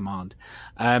Vulcan High Command.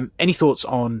 Any thoughts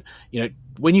on, you know,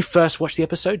 when you first watched the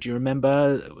episode, do you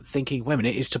remember thinking, wait a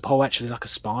minute, is T'Pol actually like a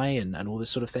spy and all this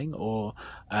sort of thing? Or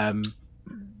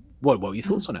what were your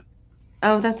thoughts on it?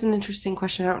 Oh, that's an interesting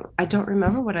question. I don't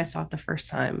remember what I thought the first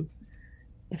time,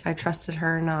 if I trusted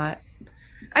her or not.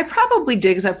 I probably did,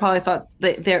 because I probably thought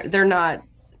that they're not,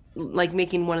 like,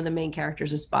 making one of the main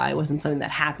characters a spy wasn't something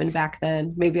that happened back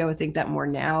then. Maybe I would think that more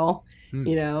now,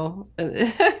 you know.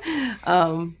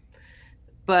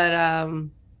 But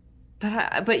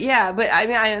I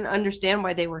mean, I understand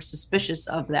why they were suspicious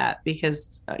of that,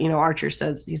 because, you know, Archer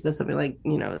says something like,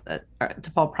 you know, that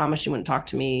T'Pol promised she wouldn't talk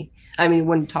to me. I mean,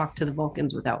 wouldn't talk to the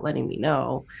Vulcans without letting me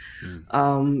know.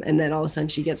 And then all of a sudden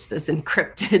she gets this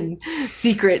encrypted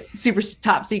secret, super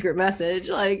top secret message.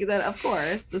 Like, that, of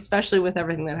course, especially with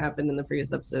everything that happened in the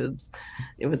previous episodes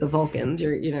with the Vulcans,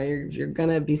 you're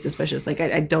gonna be suspicious. Like,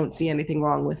 I don't see anything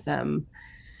wrong with them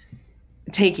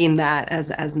taking that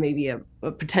as maybe a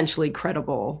potentially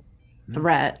credible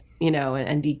threat, you know,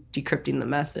 and decrypting the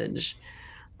message.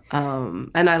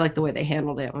 And I like the way they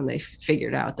handled it when they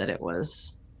figured out that it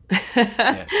was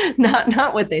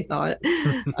not what they thought.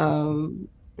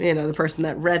 You know, the person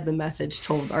that read the message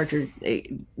told Archer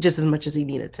just as much as he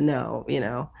needed to know, you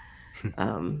know,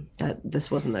 that this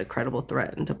wasn't a credible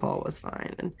threat, and T'Pol was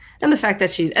fine. And the fact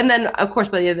that and then, of course,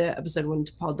 by the end of the episode, when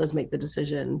T'Pol does make the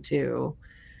decision to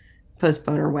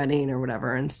postpone her wedding or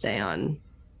whatever and stay on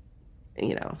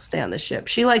the ship.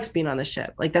 She likes being on the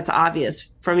ship. Like, that's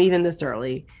obvious from even this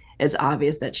early. It's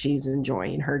obvious that she's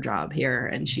enjoying her job here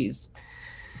and she's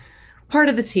part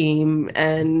of the team.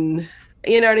 And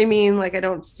you know what I mean? Like, I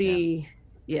don't see,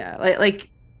 like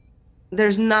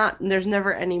there's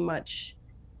never any much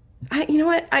You know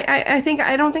what? I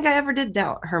don't think I ever did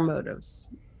doubt her motives,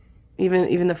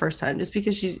 even the first time, just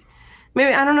because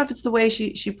maybe I don't know if it's the way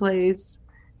she plays.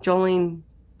 Jolene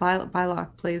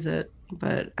Bylock plays it,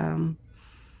 but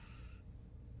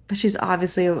she's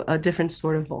obviously a different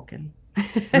sort of Vulcan,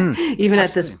 even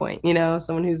at this point.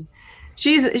 Someone who's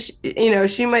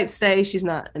she might say she's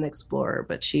not an explorer,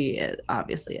 but she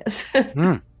obviously is.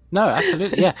 No,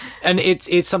 absolutely, yeah, and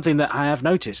it's something that I have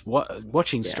noticed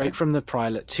watching straight from the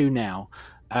pilot to now,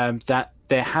 that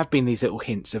there have been these little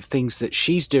hints of things that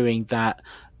she's doing that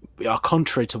are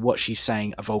contrary to what she's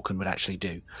saying a Vulcan would actually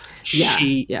do.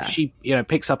 She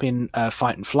picks up in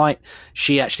Fight and Flight.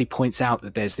 She actually points out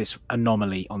that there's this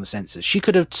anomaly on the sensors. She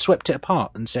could have swept it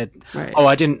apart and said, right. "Oh,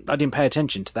 I didn't pay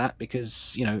attention to that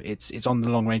because it's on the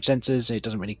long range sensors. It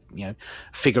doesn't really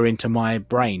figure into my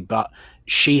brain." But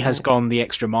she has gone the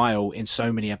extra mile in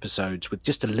so many episodes with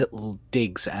just a little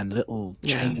digs and little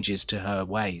changes to her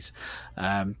ways,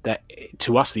 that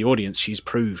to us, the audience, she's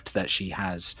proved that she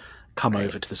has come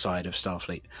over to the side of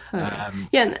Starfleet. And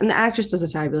the actress does a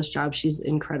fabulous job. She's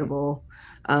incredible.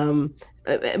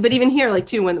 But even here, like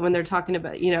too, when they're talking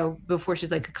about, before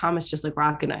she's like, a comet's just like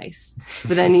rock and ice,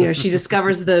 but then she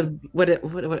discovers the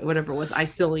whatever it was,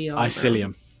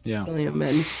 Icilium. Yeah.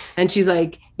 And she's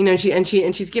like,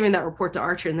 she's giving that report to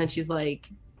Archer, and then she's like,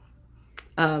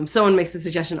 someone makes the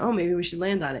suggestion, oh, maybe we should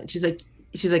land on it. She's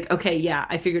like, okay, yeah,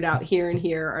 I figured out here and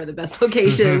here are the best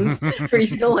locations for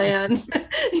you to land.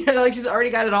 Like she's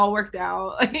already got it all worked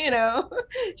out.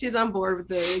 She's on board with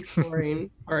the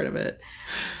exploring part of it.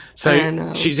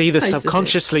 So she's either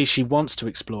subconsciously she wants to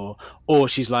explore, or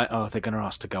she's like, oh, they're going to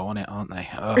ask to go on it, aren't they?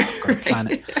 Oh, I've got to plan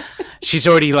it. She's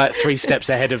already like 3 steps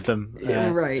ahead of them.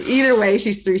 Right. Either way,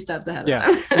 she's 3 steps ahead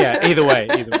of them. Yeah. Either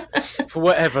way, for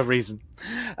whatever reason.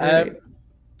 Right.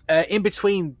 In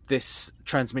between this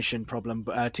transmission problem,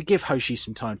 to give Hoshi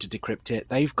some time to decrypt it,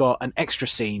 they've got an extra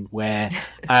scene where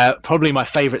probably my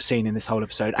favorite scene in this whole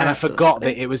episode, and Absolutely. I forgot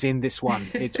that it was in this one.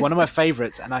 It's one of my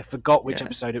favorites, and I forgot which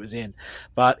episode it was in,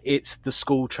 but it's the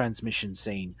school transmission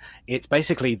scene. It's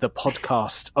basically the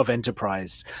podcast of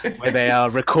Enterprise, where they are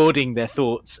recording their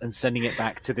thoughts and sending it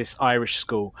back to this Irish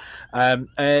school. I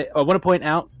want to point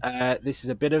out, this is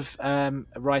a bit of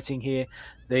writing here.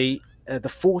 The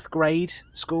 4th grade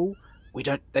school,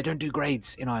 they don't do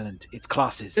grades in Ireland. It's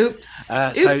classes. Oops.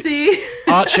 Oopsie.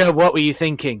 So, Archer, what were you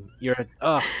thinking? You're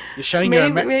showing your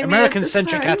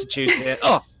American-centric attitudes here.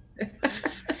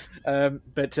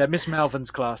 But Miss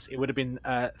Malvin's class, it would have been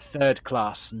 3rd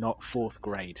class, not 4th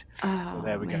grade. Oh, so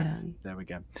there we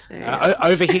go.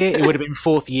 Over here, it would have been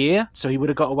 4th year, so he would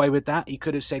have got away with that. He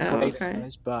could have said grade, I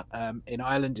suppose, but in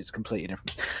Ireland, it's completely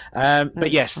different.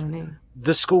 But yes, funny.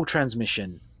 The school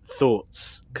transmission.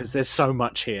 Thoughts, because there's so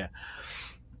much here.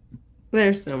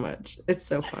 There's so much. It's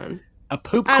so fun. A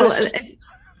poop question.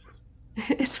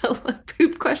 It's a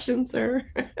poop question, sir.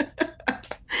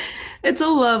 It's a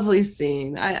lovely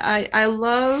scene. I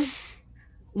love,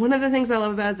 one of the things I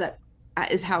love about it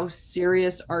is how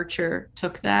serious Archer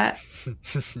took that.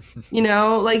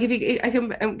 Like I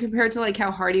can compare it to like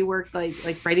how hard he worked like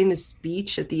writing his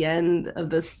speech at the end of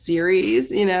the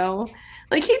series.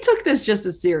 Like he took this just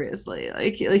as seriously.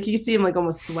 Like you see him like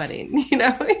almost sweating.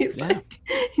 He's like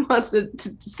he wants to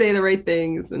say the right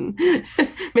things and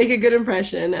make a good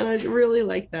impression, and I really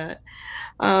like that.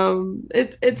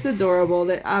 It's adorable.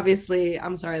 That obviously,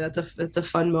 I'm sorry, that's a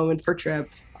fun moment for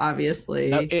Trip. Obviously,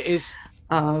 no, it is.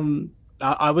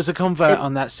 I was a convert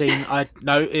on that scene. I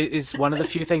know it is one of the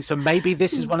few things. So maybe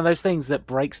this is one of those things that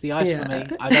breaks the ice for me.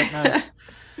 I don't know.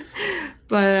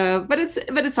 But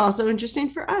it's also interesting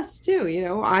for us too.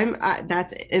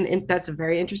 That's a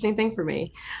very interesting thing for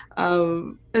me.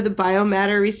 The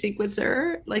biomatter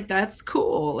resequencer, like that's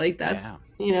cool. Like that's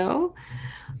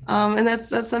and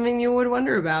that's something you would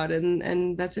wonder about,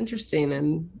 and that's interesting.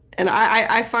 And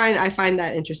I find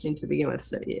that interesting to begin with.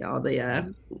 So all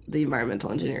the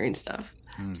environmental engineering stuff.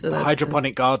 So the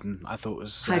hydroponic garden, I thought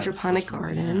was hydroponic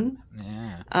garden.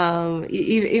 Yeah.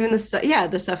 Even the stuff. Yeah,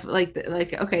 the stuff like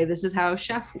okay, this is how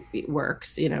Chef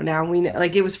works. Now we know.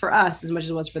 Like it was for us as much as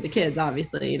it was for the kids,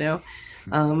 obviously.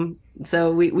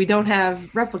 So we don't have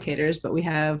replicators, but we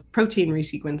have protein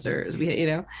resequencers.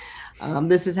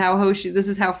 This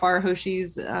is how far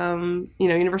Hoshi's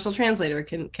universal translator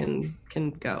can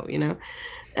go.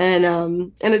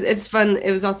 And it's fun.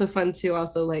 It was also fun to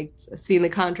also like seeing the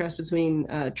contrast between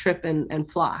Trip and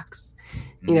Phlox.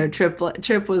 Trip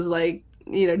was like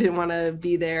didn't want to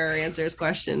be there or answer his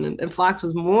question, and Phlox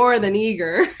was more than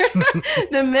eager.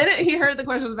 The minute he heard the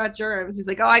question was about germs, he's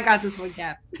like, "Oh, I got this one,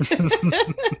 Cap."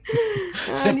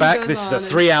 Sit back. This is a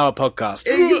 3-hour podcast.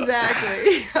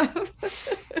 Exactly.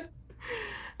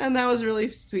 And that was really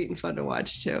sweet and fun to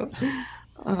watch too.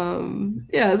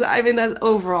 Yeah, I mean that's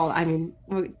overall. I mean,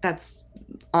 that's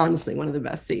honestly one of the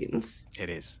best scenes. It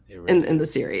is. It really in the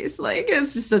series. Like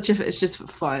it's just it's just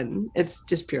fun. It's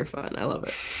just pure fun. I love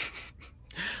it.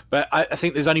 But I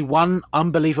think there's only one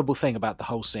unbelievable thing about the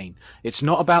whole scene. It's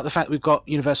not about the fact that we've got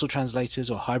universal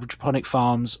translators or hydroponic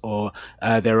farms or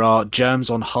there are germs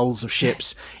on hulls of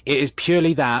ships. It is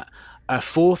purely that a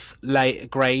fourth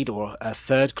grade or a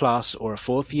third class or a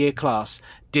fourth year class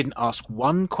didn't ask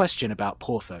one question about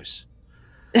Porthos.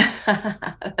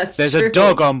 There's true. A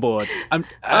dog on board.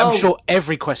 I'm sure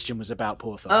every question was about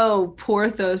Porthos. Oh,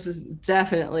 Porthos is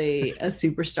definitely a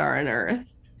superstar on Earth.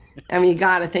 I mean, you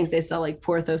gotta think they sell like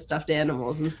Porthos stuffed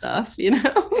animals and stuff, you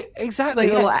know? Exactly.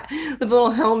 Like with a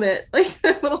little helmet, like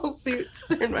their little suits,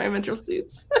 their environmental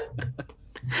suits.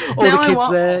 All the kids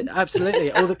there,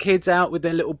 absolutely. All the kids out with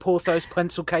their little Porthos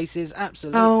pencil cases,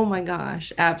 absolutely. Oh my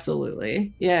gosh,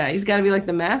 absolutely. Yeah, he's got to be like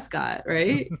the mascot,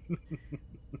 right?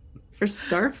 For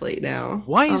Starfleet now.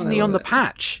 Why isn't he on the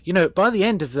patch? You know, by the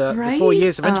end of the 4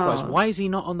 years of Enterprise, why is he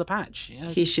not on the patch? You know,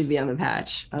 he should be on the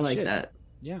patch. I like that.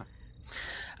 Yeah.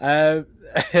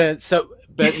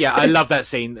 But yeah, I love that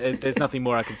scene. There's nothing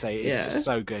more I can say. It's just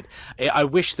so good. I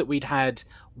wish that we'd had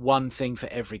one thing for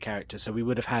every character. So we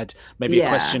would have had maybe a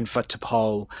question for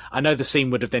T'Pol. I know the scene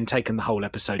would have then taken the whole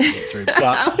episode to get through, but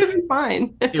that would have been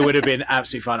fine. It would have been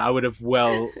absolutely fine. I would have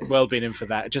well been in for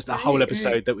that. Just a whole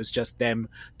episode that was just them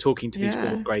talking to these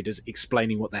fourth graders,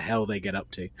 explaining what the hell they get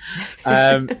up to.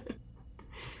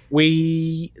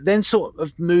 We then sort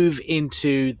of move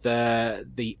into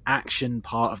the action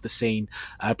part of the scene,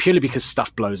 purely because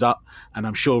stuff blows up, and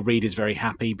I'm sure Reed is very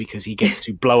happy because he gets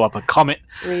to blow up a comet.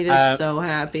 Reed is so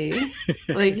happy.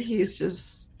 Like he's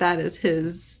just, that is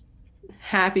his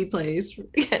happy place,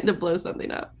 getting to blow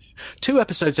something up. 2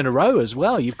 episodes in a row as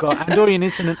well. You've got Andorian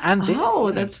Incident and this.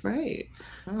 Oh, that's right.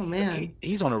 Oh man, so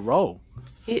he's on a roll.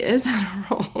 He is on a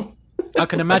roll. I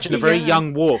can imagine a very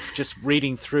young Worf just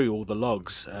reading through all the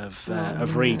logs of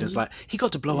Reed. It's like, he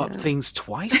got to blow up things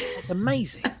twice? That's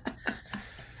amazing.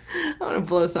 I want to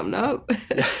blow something up.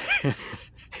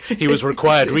 He was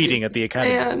required reading at the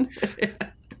academy.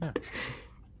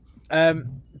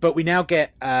 But we now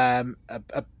get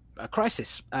a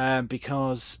crisis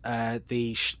because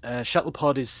the shuttle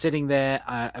pod is sitting there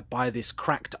by this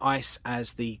cracked ice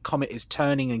as the comet is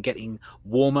turning and getting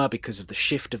warmer because of the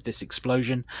shift of this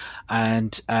explosion,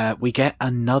 and we get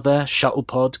another shuttle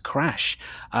pod crash.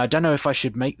 I don't know if I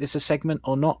should make this a segment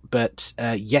or not, but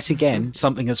yet again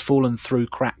something has fallen through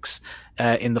cracks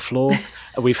in the floor.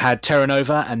 We've had Terra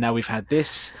Nova, and now we've had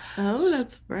this. Oh,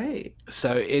 that's right.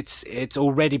 So it's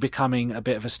already becoming a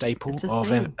bit of a staple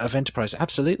of Enterprise.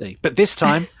 Absolutely. But this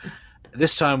time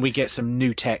we get some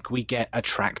new tech. We get a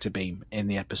tractor beam in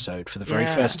the episode for the very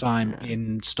first time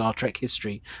in Star Trek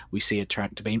history. We see a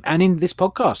tractor beam, and in this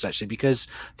podcast actually, because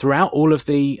throughout all of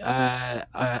the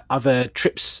other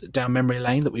trips down memory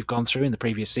lane that we've gone through in the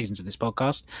previous seasons of this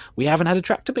podcast, we haven't had a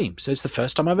tractor beam. So it's the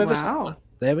first time I've ever seen one.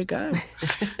 There we go.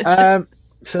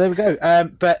 So there we go.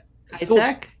 But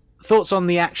thoughts on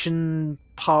the action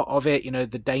part of it, you know,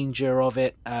 the danger of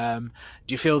it. Do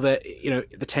you feel that, you know,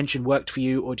 the tension worked for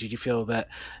you, or did you feel that,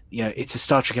 you know, it's a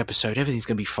Star Trek episode, everything's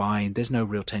going to be fine, there's no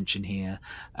real tension here?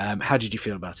 How did you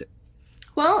feel about it?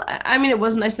 Well, I mean, it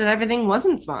was nice that everything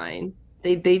wasn't fine.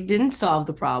 They didn't solve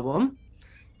the problem.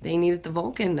 They needed the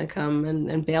Vulcan to come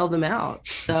and bail them out.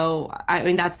 So, I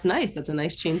mean, that's nice. That's a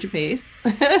nice change of pace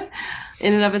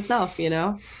in and of itself, you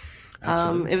know?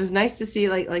 It was nice to see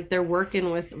like they're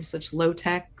working with such low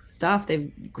tech stuff.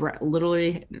 They've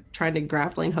literally tried to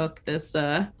grappling hook this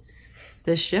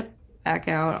ship back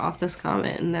out off this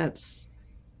comet, and that's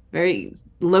very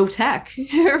low tech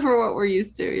for what we're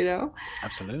used to, you know.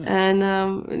 Absolutely. And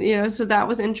you know, so that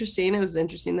was interesting. It was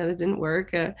interesting that it didn't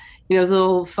work. You know, it was a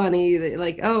little funny that,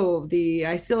 like, oh, the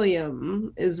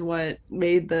icilium is what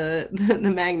made the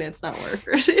magnets not work,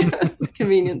 or you know,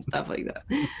 convenient stuff like that.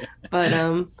 But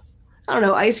I don't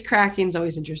know. Ice cracking is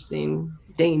always interesting.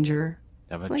 Danger.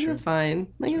 That's fine.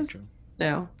 Like it's,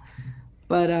 no.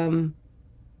 But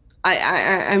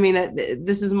I mean,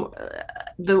 this is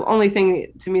the only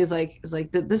thing to me is like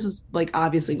this was like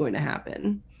obviously going to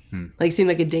happen. Like seemed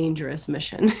like a dangerous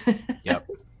mission. Yep.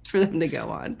 For them to go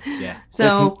on. Yeah.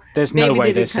 So there's no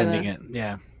way they're sending it.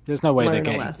 Yeah. There's no way they're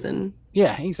getting a lesson.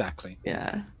 Yeah. Exactly.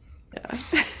 Yeah.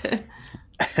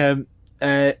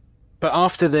 But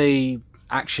after the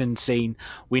action scene,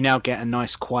 we now get a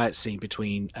nice quiet scene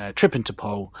between Trip and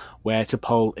T'Pol, where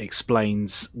T'Pol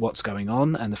explains what's going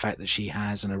on and the fact that she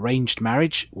has an arranged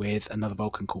marriage with another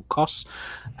Vulcan called Kos,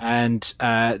 and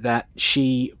that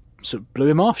she sort of blew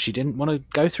him off. She didn't want to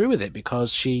go through with it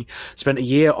because she spent a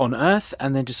year on Earth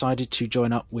and then decided to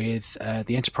join up with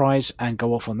the Enterprise and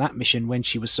go off on that mission when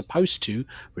she was supposed to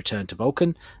return to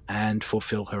Vulcan and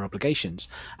fulfill her obligations.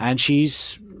 And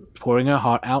she's pouring her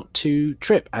heart out to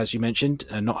Trip, as you mentioned,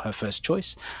 not her first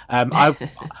choice.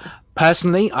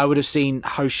 Personally, I would have seen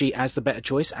Hoshi as the better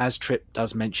choice, as Trip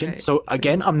does mention. Right. So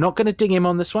again, I'm not going to ding him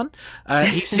on this one.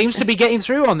 He seems to be getting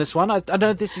through on this one. I don't know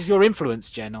if this is your influence,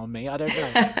 Jen, on me. I don't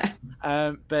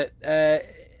know. But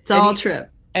it's all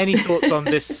Trip. Any thoughts on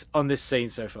this scene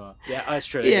so far? Yeah, that's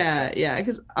true. Yeah,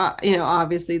 because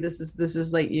obviously this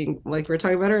is like we were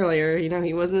talking about earlier.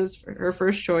 He wasn't her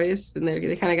first choice, and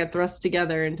they kind of got thrust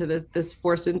together into this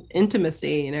forced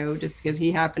intimacy. Just because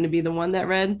he happened to be the one that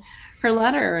read her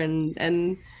letter, and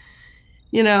I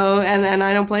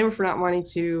don't blame her for not wanting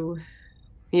to.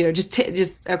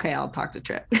 Just okay, I'll talk to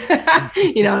Trip.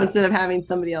 Instead of having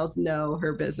somebody else know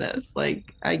her business.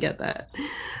 Like, I get that.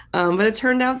 But it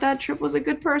turned out that Trip was a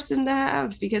good person to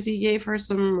have because he gave her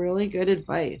some really good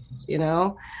advice.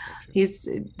 His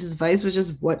advice was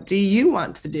just, what do you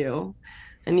want to do?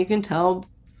 And you can tell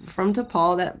from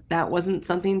T'Pol that wasn't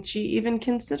something she even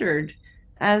considered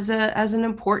as an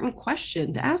important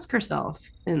question to ask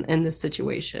herself in this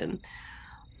situation.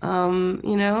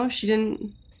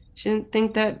 She didn't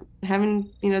think that having,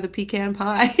 the pecan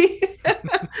pie,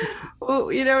 well,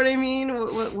 you know what I mean,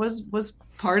 was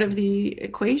part of the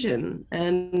equation.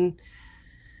 And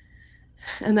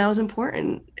that was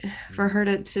important for her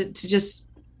to just,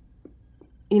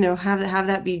 have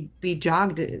that be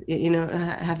jogged,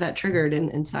 have that triggered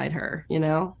inside her,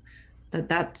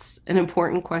 that's an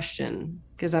important question,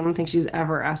 because I don't think she's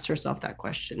ever asked herself that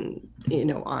question,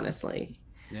 honestly.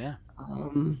 Yeah.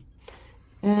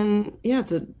 And yeah,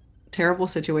 it's a terrible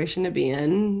situation to be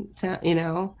in,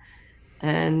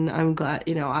 and I'm glad,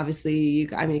 obviously you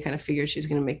kind of figured she was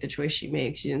going to make the choice she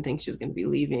makes. She didn't think she was going to be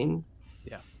leaving.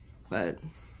 Yeah. But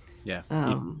yeah,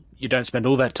 you don't spend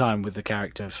all that time with the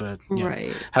character for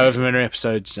right, however many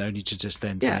episodes, only to just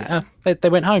then say, they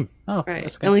went home. Oh,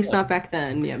 right. At least not back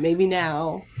then. Yeah, maybe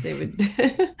now they would.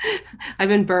 I've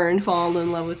been burned, fallen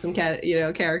in love with some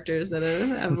characters that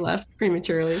have left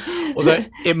prematurely. Although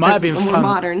it might have been more fun.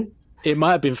 Modern. It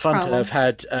might have been fun to have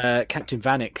had Captain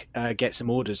Vanek get some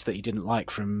orders that he didn't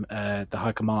like from the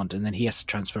High Command, and then he has to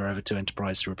transfer over to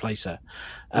Enterprise to replace her.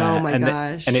 Oh my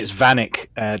gosh. And it's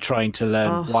Vanek trying to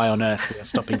learn why on earth we are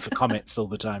stopping for comets all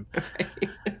the time. Right.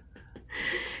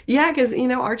 Yeah, because,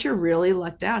 Archer really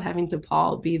lucked out having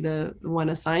T'Pol be the one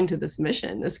assigned to this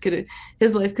mission.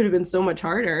 His life could have been so much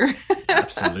harder.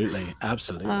 Absolutely.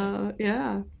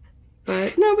 Yeah.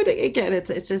 But again, it's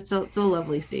a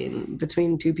lovely scene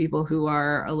between two people who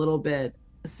are a little bit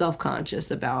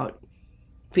self-conscious about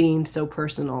being so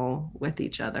personal with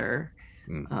each other.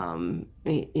 And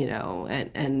it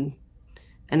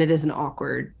is an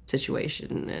awkward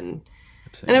situation, and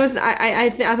it was I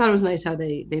thought it was nice how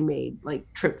they made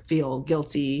like Trip feel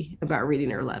guilty about reading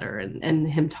her letter and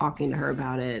him talking to her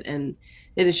about it, and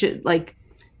it should like.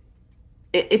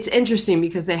 It's interesting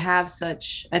because they have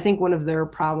such, I think one of their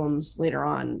problems later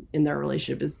on in their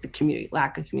relationship is the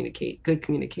lack of good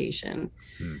communication.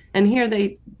 And here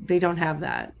they don't have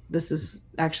that. This is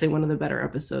actually one of the better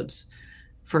episodes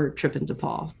for Trip and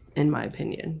T'Pol, in my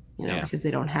opinion, because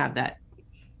they don't have that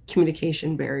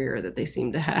communication barrier that they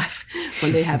seem to have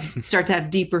when they start to have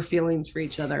deeper feelings for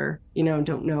each other,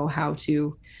 don't know how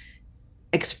to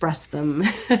express them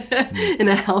in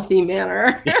a healthy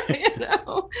manner.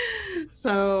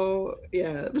 So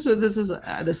yeah, so this is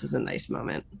a nice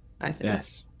moment, I think.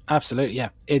 Yes, absolutely. Yeah,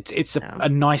 it's a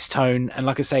nice tone, and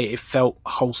like I say, it felt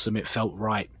wholesome, it felt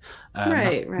right.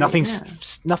 Right.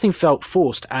 Nothing felt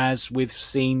forced, as we've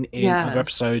seen in other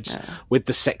episodes with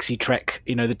the sexy Trek,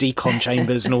 the decon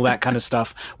chambers and all that kind of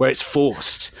stuff, where it's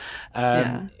forced.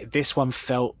 This one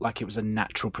felt like it was a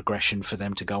natural progression for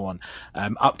them to go on.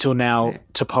 Up till now,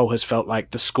 T'Pol has felt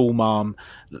like the school mom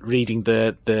reading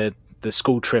the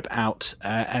school Trip out,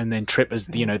 and then Trip as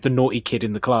the naughty kid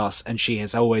in the class, and she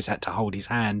has always had to hold his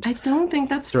hand. I don't think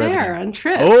that's fair on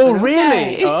Trip. Oh,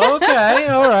 really? Okay,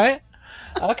 all right.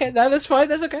 Okay, no, that's fine.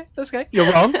 That's okay.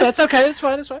 You're wrong. That's okay. That's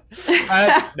fine.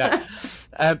 No,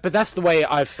 but that's the way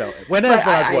I've felt it. Whenever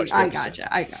I've watched it.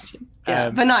 I gotcha. Yeah,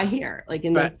 but not here. Like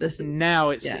this is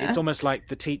now. It's almost like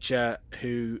the teacher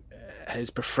who has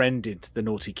befriended the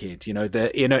naughty kid.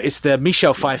 It's the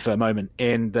Michelle Pfeiffer moment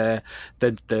in the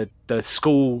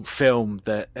school film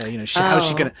that how's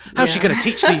she gonna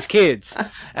teach these kids,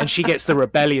 and she gets the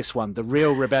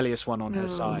real rebellious one on her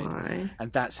side,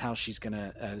 and that's how she's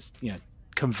gonna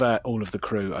convert all of the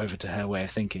crew over to her way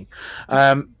of thinking.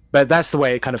 But that's the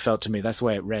way it kind of felt to me. That's the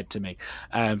way it read to me.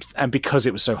 And because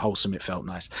it was so wholesome, it felt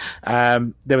nice.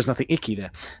 There was nothing icky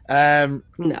there.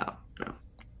 No.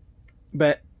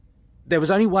 But there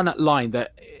was only one line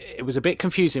that it was a bit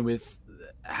confusing with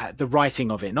the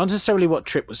writing of it. Not necessarily what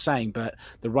Trip was saying, but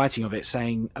the writing of it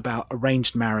saying about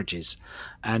arranged marriages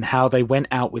and how they went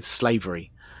out with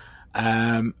slavery.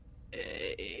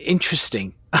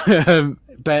 Interesting.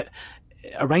 But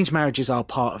arranged marriages are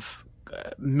part of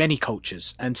many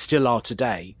cultures and still are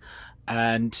today.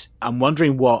 And I'm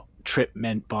wondering what Trip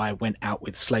meant by went out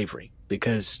with slavery,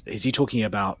 because is he talking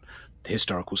about the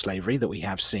historical slavery that we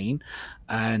have seen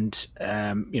and,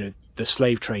 the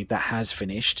slave trade that has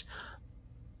finished,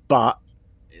 but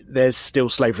there's still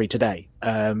slavery today?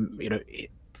 That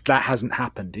hasn't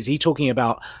happened. Is he talking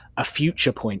about a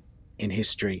future point in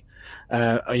history,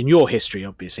 in your history,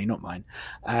 obviously, not mine,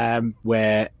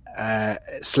 where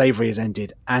slavery has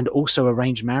ended and also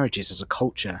arranged marriages as a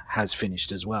culture has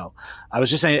finished as well? I was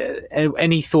just saying,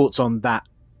 any thoughts on that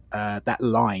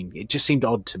line? It just seemed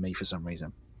odd to me for some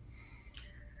reason.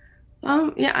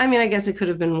 Yeah, I mean, I guess it could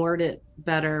have been worded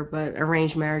better, but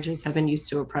arranged marriages have been used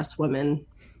to oppress women,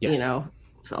 yes,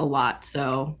 a lot.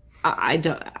 So I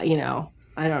don't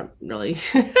really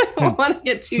want to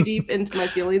get too deep into my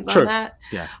feelings on that.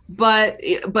 Yeah. But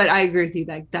I agree with you.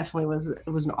 That definitely was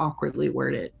an awkwardly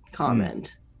worded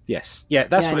comment. Yes. Yeah,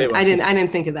 that's what it was. I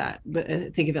didn't think of that,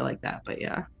 but think of it like that. But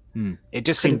yeah. It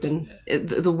just seemed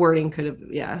the wording could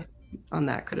have, on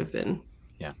that could have been.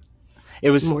 Yeah. It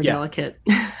was more delicate.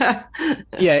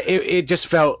 It just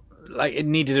felt like it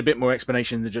needed a bit more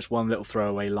explanation than just one little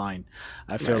throwaway line.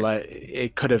 I feel like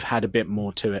it could have had a bit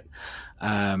more to it.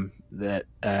 When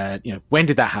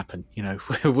did that happen?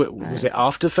 Was it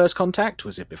after first contact?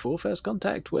 Was it before first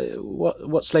contact?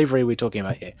 What slavery are we talking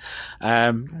about here?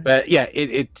 But yeah,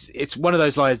 it's one of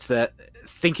those lines that,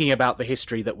 thinking about the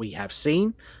history that we have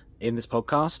seen in this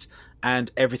podcast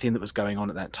and everything that was going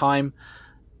on at that time,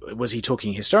 was he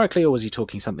talking historically or was he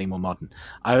talking something more modern?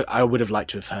 I would have liked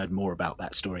to have heard more about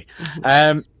that story.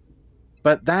 But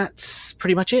that's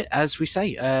pretty much it. As we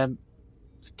say,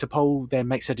 T'Pol then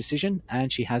makes her decision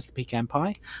and she has the pecan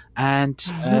pie, and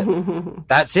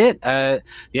that's it. The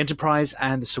Enterprise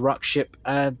and the Suruk ship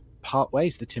part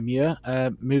ways. The Timur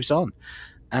moves on,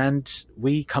 and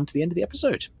we come to the end of the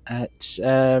episode at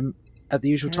the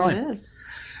usual time.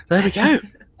 There we go.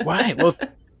 Right. Well,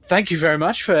 thank you very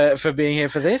much for being here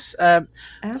for this.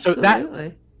 Absolutely.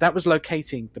 So that was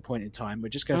locating the point in time. We're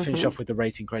just going to finish off with the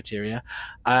rating criteria.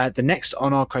 The next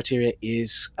on our criteria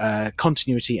is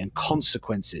continuity and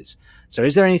consequences. So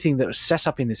is there anything that was set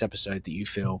up in this episode that you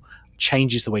feel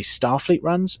changes the way Starfleet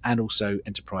runs and also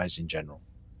Enterprise in general?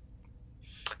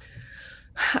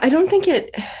 I don't think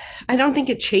it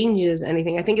changes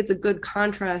anything. I think it's a good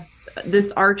contrast.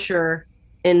 This Archer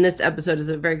in this episode is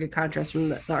a very good contrast from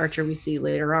the Archer we see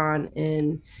later on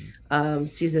in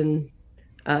season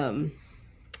 4, after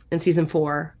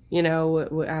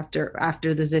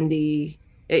the Xindi,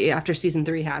 after season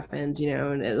 3 happens,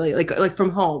 and like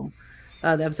From Home,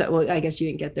 the episode. Well, I guess you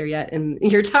didn't get there yet in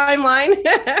your timeline.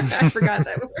 I forgot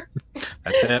that word.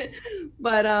 That's it.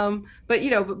 But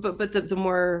the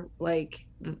more like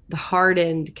the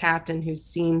hardened captain who's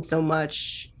seen so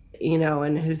much,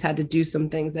 and who's had to do some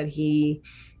things that he,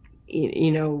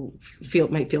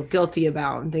 might feel guilty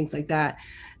about and things like that.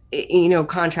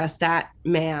 Contrast that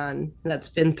man that's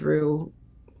been through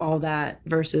all that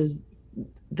versus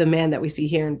the man that we see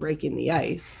here in Breaking the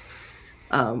Ice,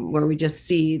 where we just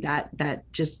see that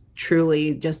just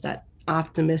truly just that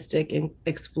optimistic and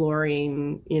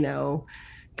exploring,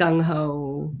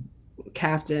 gung-ho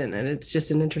captain. And it's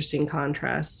just an interesting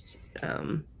contrast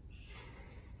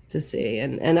to see.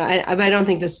 And I don't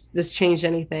think this changed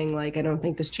anything. Like, I don't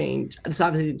think this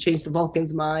obviously didn't change the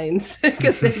Vulcans' minds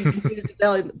because they needed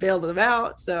to bail them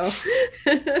out. So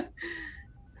I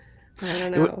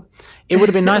don't know. It would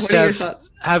have been nice to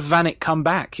have Vanek come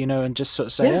back, and just sort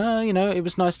of say, it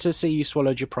was nice to see you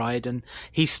swallowed your pride. And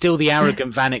he's still the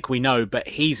arrogant Vanek we know, but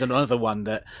he's another one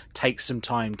that takes some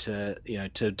time to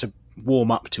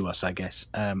warm up to us, I guess,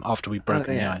 after we've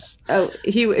broken the ice.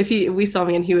 If we saw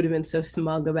me, and he would have been so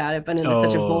smug about it, but in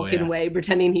such a Vulcan way,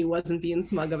 pretending he wasn't being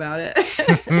smug about it.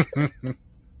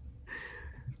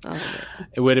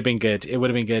 It would have been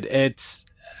good. It's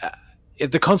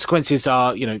the consequences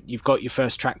are, you've got your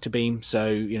first tractor beam,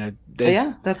 so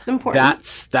that's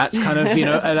important. That's kind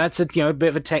of that's a a bit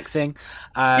of a tech thing.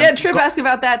 Trip asked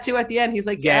about that too at the end. He's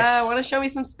like, I want to show me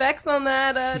some specs on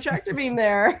that tractor beam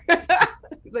there.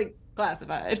 He's like,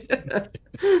 classified.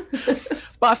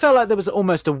 But I felt like there was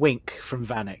almost a wink from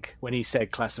Vanek when he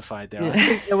said classified there. I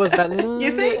think there was that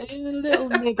little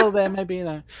niggle there, maybe,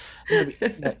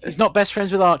 he's not best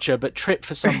friends with Archer, but Trip,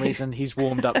 for some reason, he's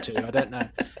warmed up to. I don't know.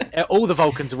 All the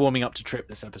Vulcans are warming up to Trip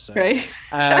this episode. Right.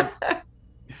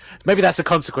 Maybe that's a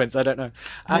consequence. I don't know.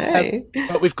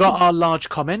 But we've got our large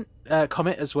comet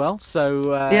as well.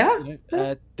 So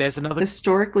there's another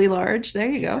historically large. There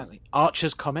you go.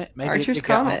 Archer's comet. Maybe Archer's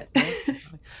comet.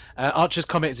 Archer's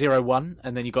comet 01,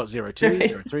 and then you got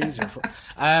 02, 03, 04.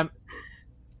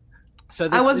 So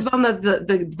I was bummed that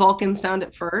the Vulcans found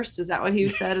it first. Is that what he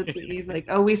said? He's like,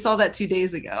 "Oh, we saw that 2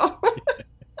 days ago."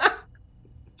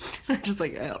 I'm just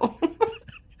like, "Oh."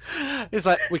 It's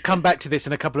like we come back to this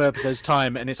in a couple of episodes'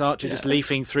 time, and it's Archer just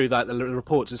leafing through like the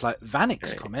reports. It's like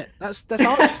Vanek's comet. That's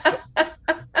Archer's.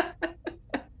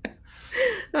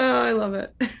 Oh, I love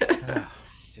it.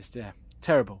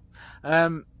 Terrible.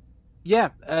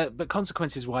 But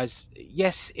consequences wise,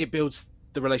 yes, it builds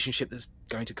the relationship that's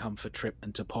going to come for Trip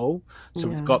and T'Pol. So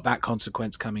we've got that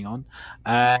consequence coming on.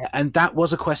 And that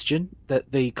was a question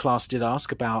that the class did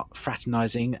ask about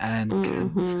fraternizing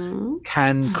and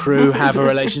can crew have a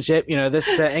relationship? They're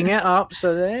setting it up.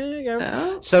 So there you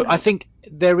go. So I think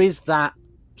there is that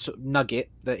sort of nugget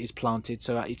that is planted.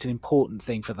 So it's an important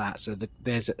thing for that. So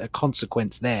there's a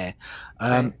consequence there.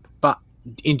 But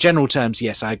in general terms,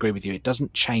 yes, I agree with you. It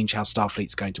doesn't change how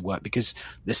Starfleet's going to work because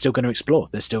they're still going to explore.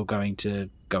 They're still going to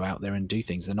go out there and do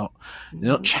things. They're not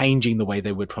changing the way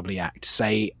they would probably act.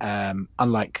 Say,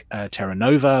 unlike Terra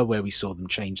Nova, where we saw them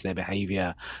change their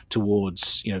behavior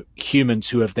towards humans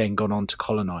who have then gone on to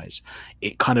colonize.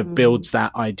 It kind of builds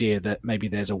that idea that maybe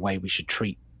there's a way we should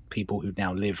treat people who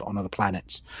now live on other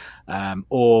planets,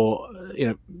 or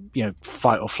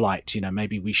fight or flight.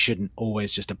 Maybe we shouldn't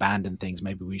always just abandon things.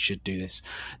 Maybe we should do this.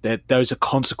 Those are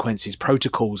consequences.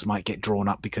 Protocols might get drawn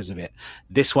up because of it.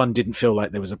 This one didn't feel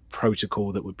like there was a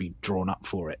protocol that would be drawn up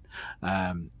for it.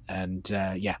 As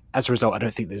a result, I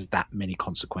don't think there's that many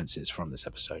consequences from this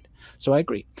episode. So I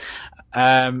agree.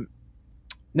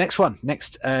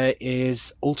 Next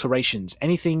is alterations.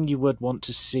 Anything you would want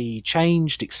to see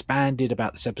changed, expanded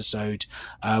about this episode?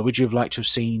 Would you have liked to have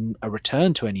seen a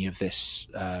return to any of this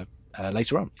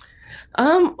later on?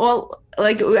 Well,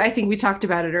 like I think we talked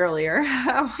about it earlier,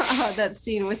 that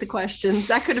scene with the questions,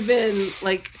 that could have been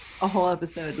like a whole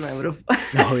episode, and I would have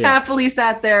happily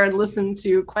sat there and listened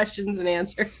to questions and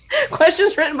answers,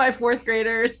 questions written by fourth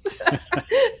graders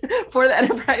for the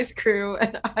Enterprise crew,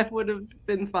 and I would have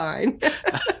been fine.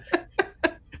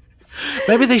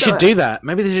 Maybe they should do that.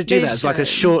 Maybe they should do that as like a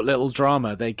short little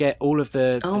drama. They get all of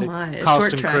the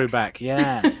cast and crew back.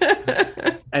 Yeah.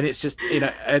 And it's just,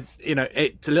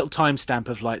 it's a little timestamp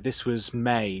of like, this was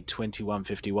May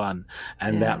 2151,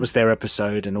 and that was their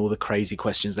episode and all the crazy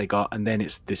questions they got. And then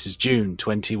this is June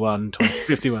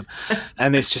 2051.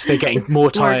 And it's just, they're getting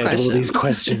more tired of all these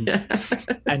questions.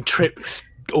 And Trip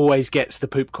always gets the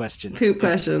poop question.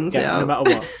 Questions, no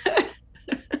matter what.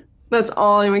 That's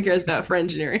all anyone cares about for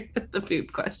engineering, the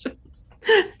poop questions.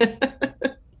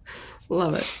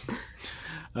 Love it.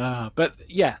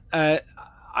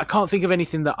 I can't think of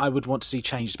anything that I would want to see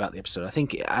changed about the episode. I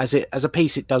think as a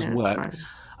piece, it does work.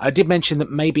 I did mention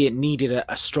that maybe it needed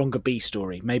a stronger B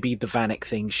story. Maybe the Vanek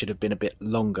thing should have been a bit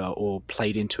longer or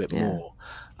played into it more.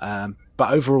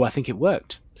 But overall, I think it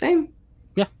worked. Same.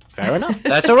 Yeah, fair enough.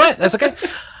 That's all right. That's okay.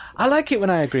 I like it when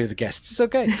I agree with the guests. It's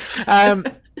okay.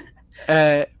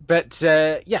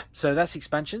 So that's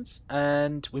expansions,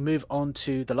 and we move on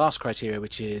to the last criteria,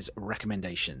 which is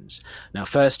recommendations. Now,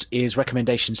 first is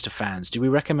recommendations to fans. Do we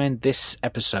recommend this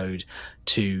episode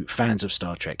to fans of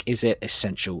Star Trek? Is it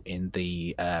essential in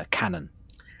the canon?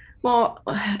 Well,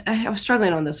 I was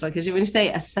struggling on this one because when you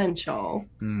say essential,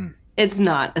 it's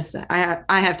not. I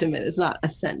have to admit, it's not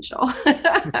essential.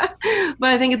 But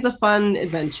I think it's a fun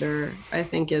adventure. I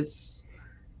think it's.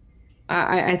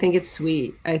 I think it's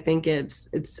sweet. I think it's.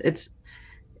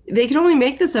 They can only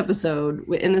make this episode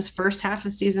in this first half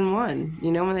of season 1.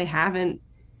 When they haven't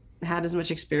had as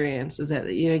much experience, is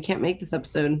that you can't make this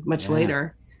episode much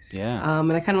later. Yeah.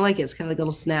 And I kind of like it. It's kind of like a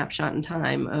little snapshot in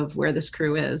time of where this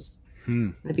crew is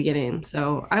in the beginning.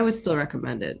 So I would still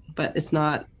recommend it, but it's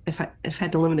not. If I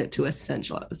had to limit it to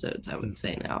essential episodes, I would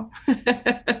say no.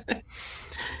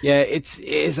 Yeah, it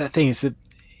is that thing.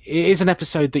 It is an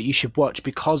episode that you should watch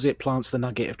because it plants the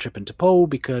nugget of Trip and T'Pol,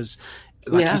 because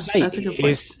like you say,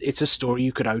 it's a story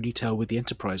you could only tell with the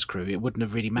Enterprise crew. It wouldn't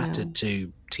have really mattered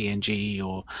to TNG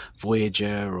or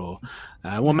Voyager or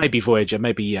maybe Voyager,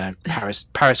 maybe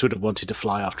Paris would have wanted to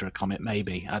fly after a comet,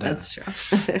 maybe. I don't know. That's true.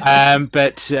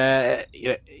 But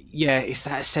it's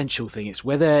that essential thing. It's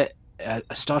whether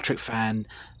a Star Trek fan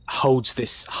holds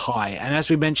this high. And as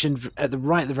we mentioned at the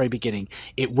very beginning,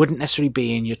 it wouldn't necessarily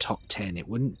be in your top 10. It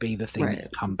wouldn't be the thing that you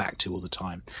come back to all the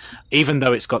time, even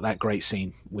though it's got that great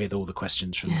scene with all the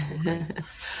questions from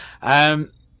the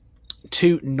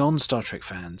to non-Star Trek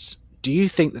fans, do you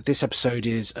think that this episode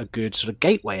is a good sort of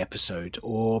gateway episode,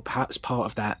 or perhaps part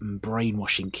of that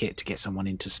brainwashing kit to get someone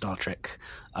into Star Trek,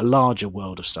 a larger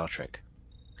world of Star Trek?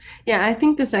 Yeah, I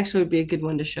think this actually would be a good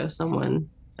one to show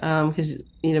someone, because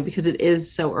it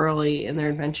is so early in their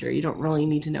adventure. You don't really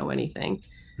need to know anything.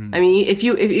 I mean,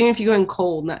 even if you go in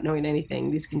cold, not knowing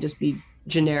anything, these can just be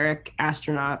generic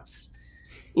astronauts.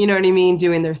 You know what I mean?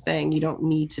 Doing their thing. You don't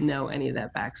need to know any of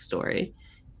that backstory.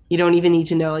 You don't even need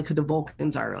to know like who the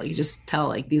Vulcans are. Like, you just tell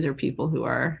like these are people who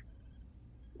are,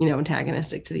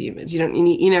 antagonistic to the humans. You don't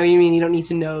need, you don't need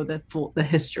to know the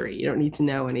history. You don't need to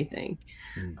know anything.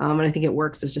 And I think it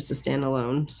works as just a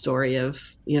standalone story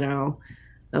of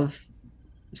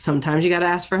sometimes you got to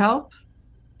ask for help,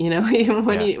 even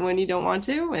when you don't want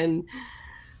to. And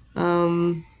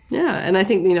and I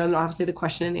think, obviously the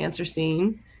question and answer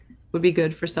scene would be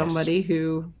good for somebody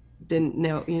who didn't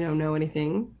know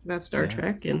anything about Star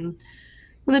Trek, and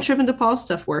the Trip and DePaul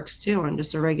stuff works too on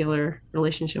just a regular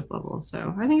relationship level.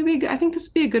 So I think this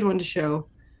would be a good one to show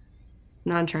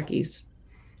non-Trekkies.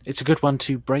 It's a good one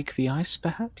to break the ice,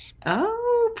 perhaps.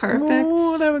 Oh, perfect!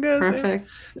 Oh, there we go.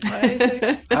 Perfect.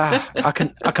 I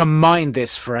can mine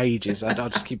this for ages. I'll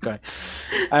just keep going.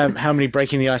 How many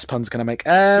breaking the ice puns can I make?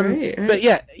 Right. But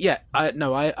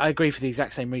I agree for the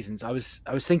exact same reasons. I was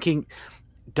thinking,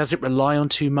 does it rely on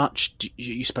too much?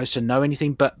 You're supposed to know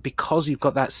anything, but because you've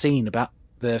got that scene about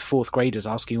the fourth graders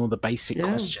asking all the basic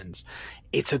questions,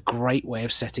 it's a great way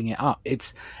of setting it up.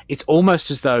 It's almost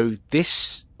as though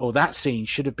this or that scene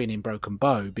should have been in Broken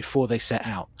Bow before they set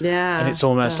out. Yeah. And it's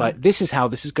almost like, this is how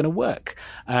this is going to work.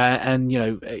 And,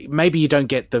 maybe you don't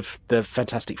get the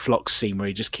fantastic Phlox scene where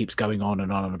he just keeps going on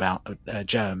and on about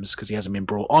germs because he hasn't been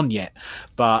brought on yet.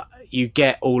 But you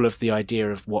get all of the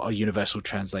idea of what a universal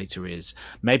translator is.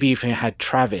 Maybe if you had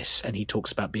Travis and he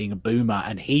talks about being a boomer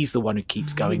and he's the one who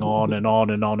keeps going on and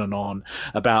on and on and on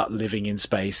about living in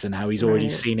space and how he's already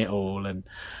seen it all. And,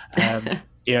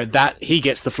 that he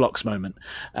gets the Phlox moment.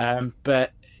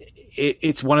 But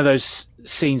it's one of those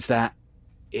scenes that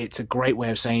it's a great way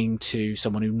of saying to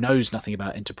someone who knows nothing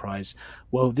about Enterprise,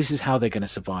 well, this is how they're going to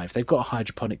survive. They've got a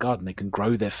hydroponic garden. They can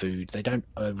grow their food. They don't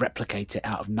replicate it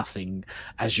out of nothing,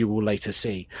 as you will later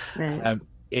see. Right.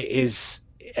 It is,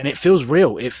 and it feels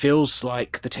real. It feels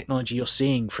like the technology you're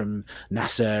seeing from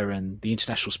NASA and the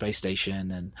International Space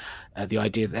Station, and the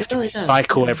idea that they have to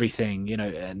recycle everything,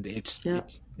 and it's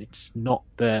not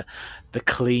the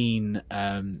clean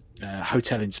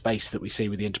hotel in space that we see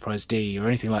with the Enterprise D or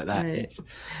anything like that. Right. It's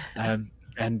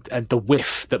and the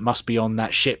whiff that must be on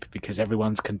that ship because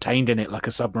everyone's contained in it like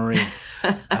a submarine.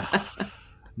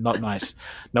 Not nice.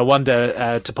 No wonder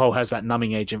T'Pol has that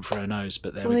numbing agent for her nose.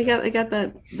 But they got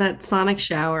that sonic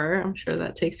shower. I'm sure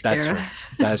that takes care of.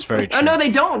 That's very true. Oh no,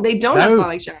 they don't. They don't have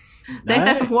sonic showers. They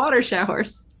have water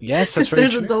showers. Yes, that's very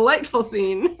true. There's a delightful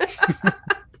scene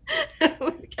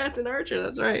with Captain Archer.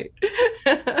 That's right.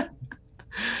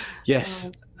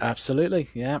 Yes, absolutely.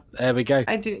 Yeah, there we go.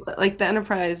 I do like the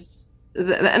Enterprise.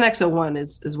 The NX-01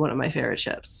 is one of my favorite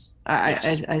ships. I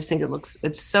just think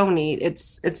it's so neat.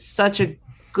 It's such a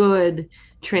good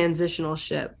transitional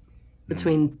ship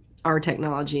between our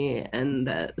technology and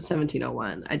the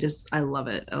 1701. I love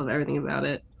it. I love everything about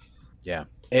it. Yeah.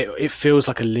 It feels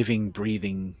like a living,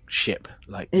 breathing ship.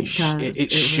 Like it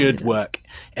should really work.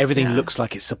 Everything looks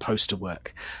like it's supposed to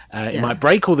work. It might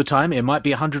break all the time. It might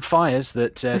be 100 fires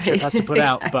that Trip has to put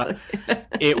out, but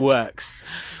it works.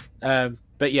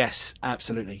 But yes,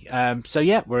 absolutely.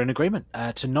 We're in agreement.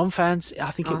 To non-fans,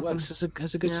 I think it works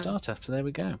as a good starter. So there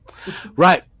we go.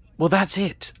 Right. Well, that's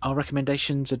it. Our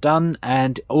recommendations are done,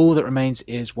 and all that remains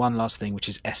is one last thing, which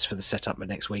is S for the setup for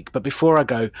next week. But before I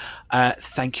go,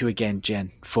 thank you again,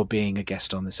 Jen, for being a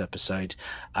guest on this episode.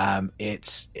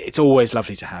 It's always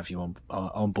lovely to have you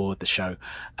on board the show.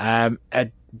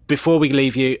 Before we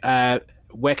leave you,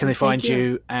 where can they find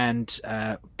you? And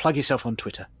plug yourself on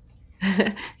Twitter.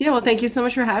 Well, thank you so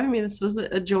much for having me. This was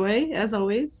a joy, as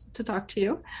always, to talk to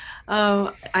you.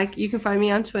 You can find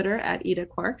me on Twitter at Eda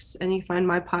Quarks, and you can find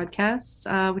my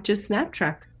podcast, which is Snap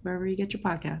Trek, wherever you get your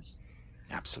podcasts.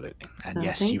 Absolutely. And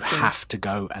yes, you have to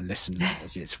go and listen.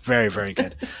 It's very, very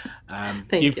good.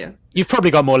 Thank you. You've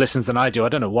probably got more listens than I do. I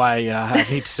don't know why I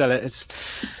need to sell it. It's,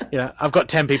 I've got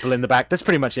 10 people in the back. That's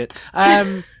pretty much it.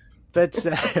 But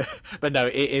no,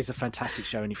 it is a fantastic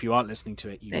show, and if you aren't listening to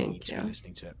it, you need to be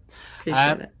listening to it.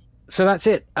 Appreciate it. So that's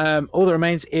it. All that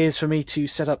remains is for me to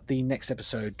set up the next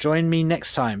episode. Join me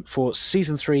next time for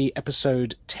Season 3,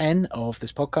 Episode 10 of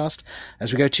this podcast,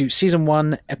 as we go to Season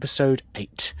 1, Episode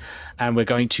 8. And we're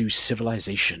going to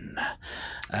Civilization.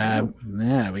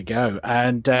 There we go.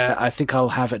 And I think I'll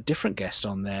have a different guest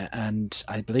on there. And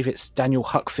I believe it's Daniel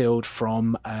Huckfield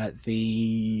from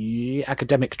the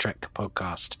Academic Trek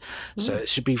podcast. So it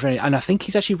should be very... And I think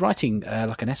he's actually writing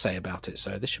like an essay about it.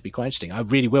 So this should be quite interesting. I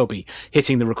really will be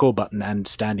hitting the record button and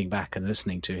standing back and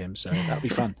listening to him. So that'll be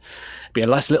fun. It'll be a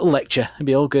nice little lecture. It'll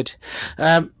be all good.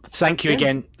 Thank you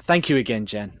again. Thank you again,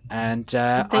 Jen. And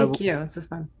thank you. This is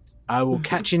fun. I will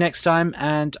catch you next time,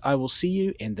 and I will see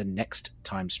you in the next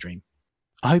time stream.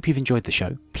 I hope you've enjoyed the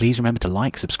show. Please remember to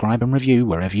like, subscribe, and review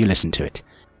wherever you listen to it.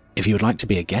 If you would like to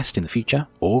be a guest in the future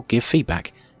or give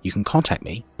feedback, you can contact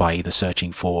me by either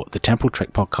searching for the Temporal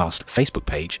Trek Podcast Facebook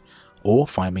page or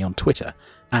find me on Twitter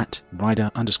at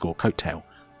rider_coattail.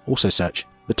 Also search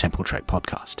the Temporal Trek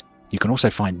Podcast. You can also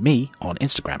find me on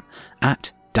Instagram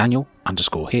at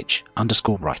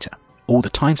Daniel_Hitch_writer. All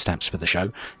the timestamps for the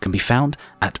show can be found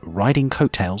at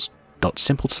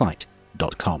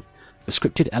ridingcoattails.simplesite.com. The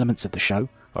scripted elements of the show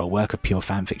are a work of pure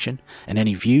fanfiction, and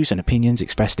any views and opinions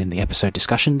expressed in the episode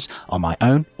discussions are my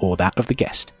own or that of the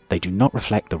guest. They do not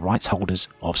reflect the rights holders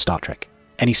of Star Trek.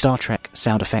 Any Star Trek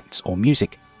sound effects or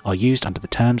music are used under the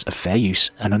terms of fair use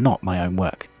and are not my own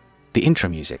work. The intro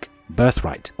music,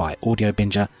 Birthright by Audio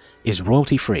Binger, is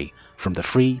royalty-free from the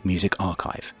Free Music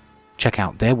Archive. Check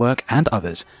out their work and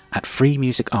others at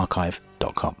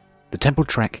freemusicarchive.com. The Temporal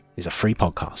Trek is a free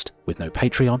podcast with no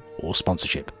Patreon or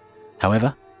sponsorship.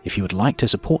 However, if you would like to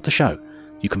support the show,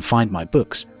 you can find my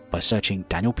books by searching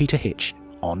Daniel Peter Hitch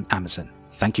on Amazon.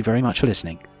 Thank you very much for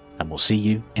listening, and we'll see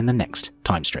you in the next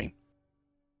time stream.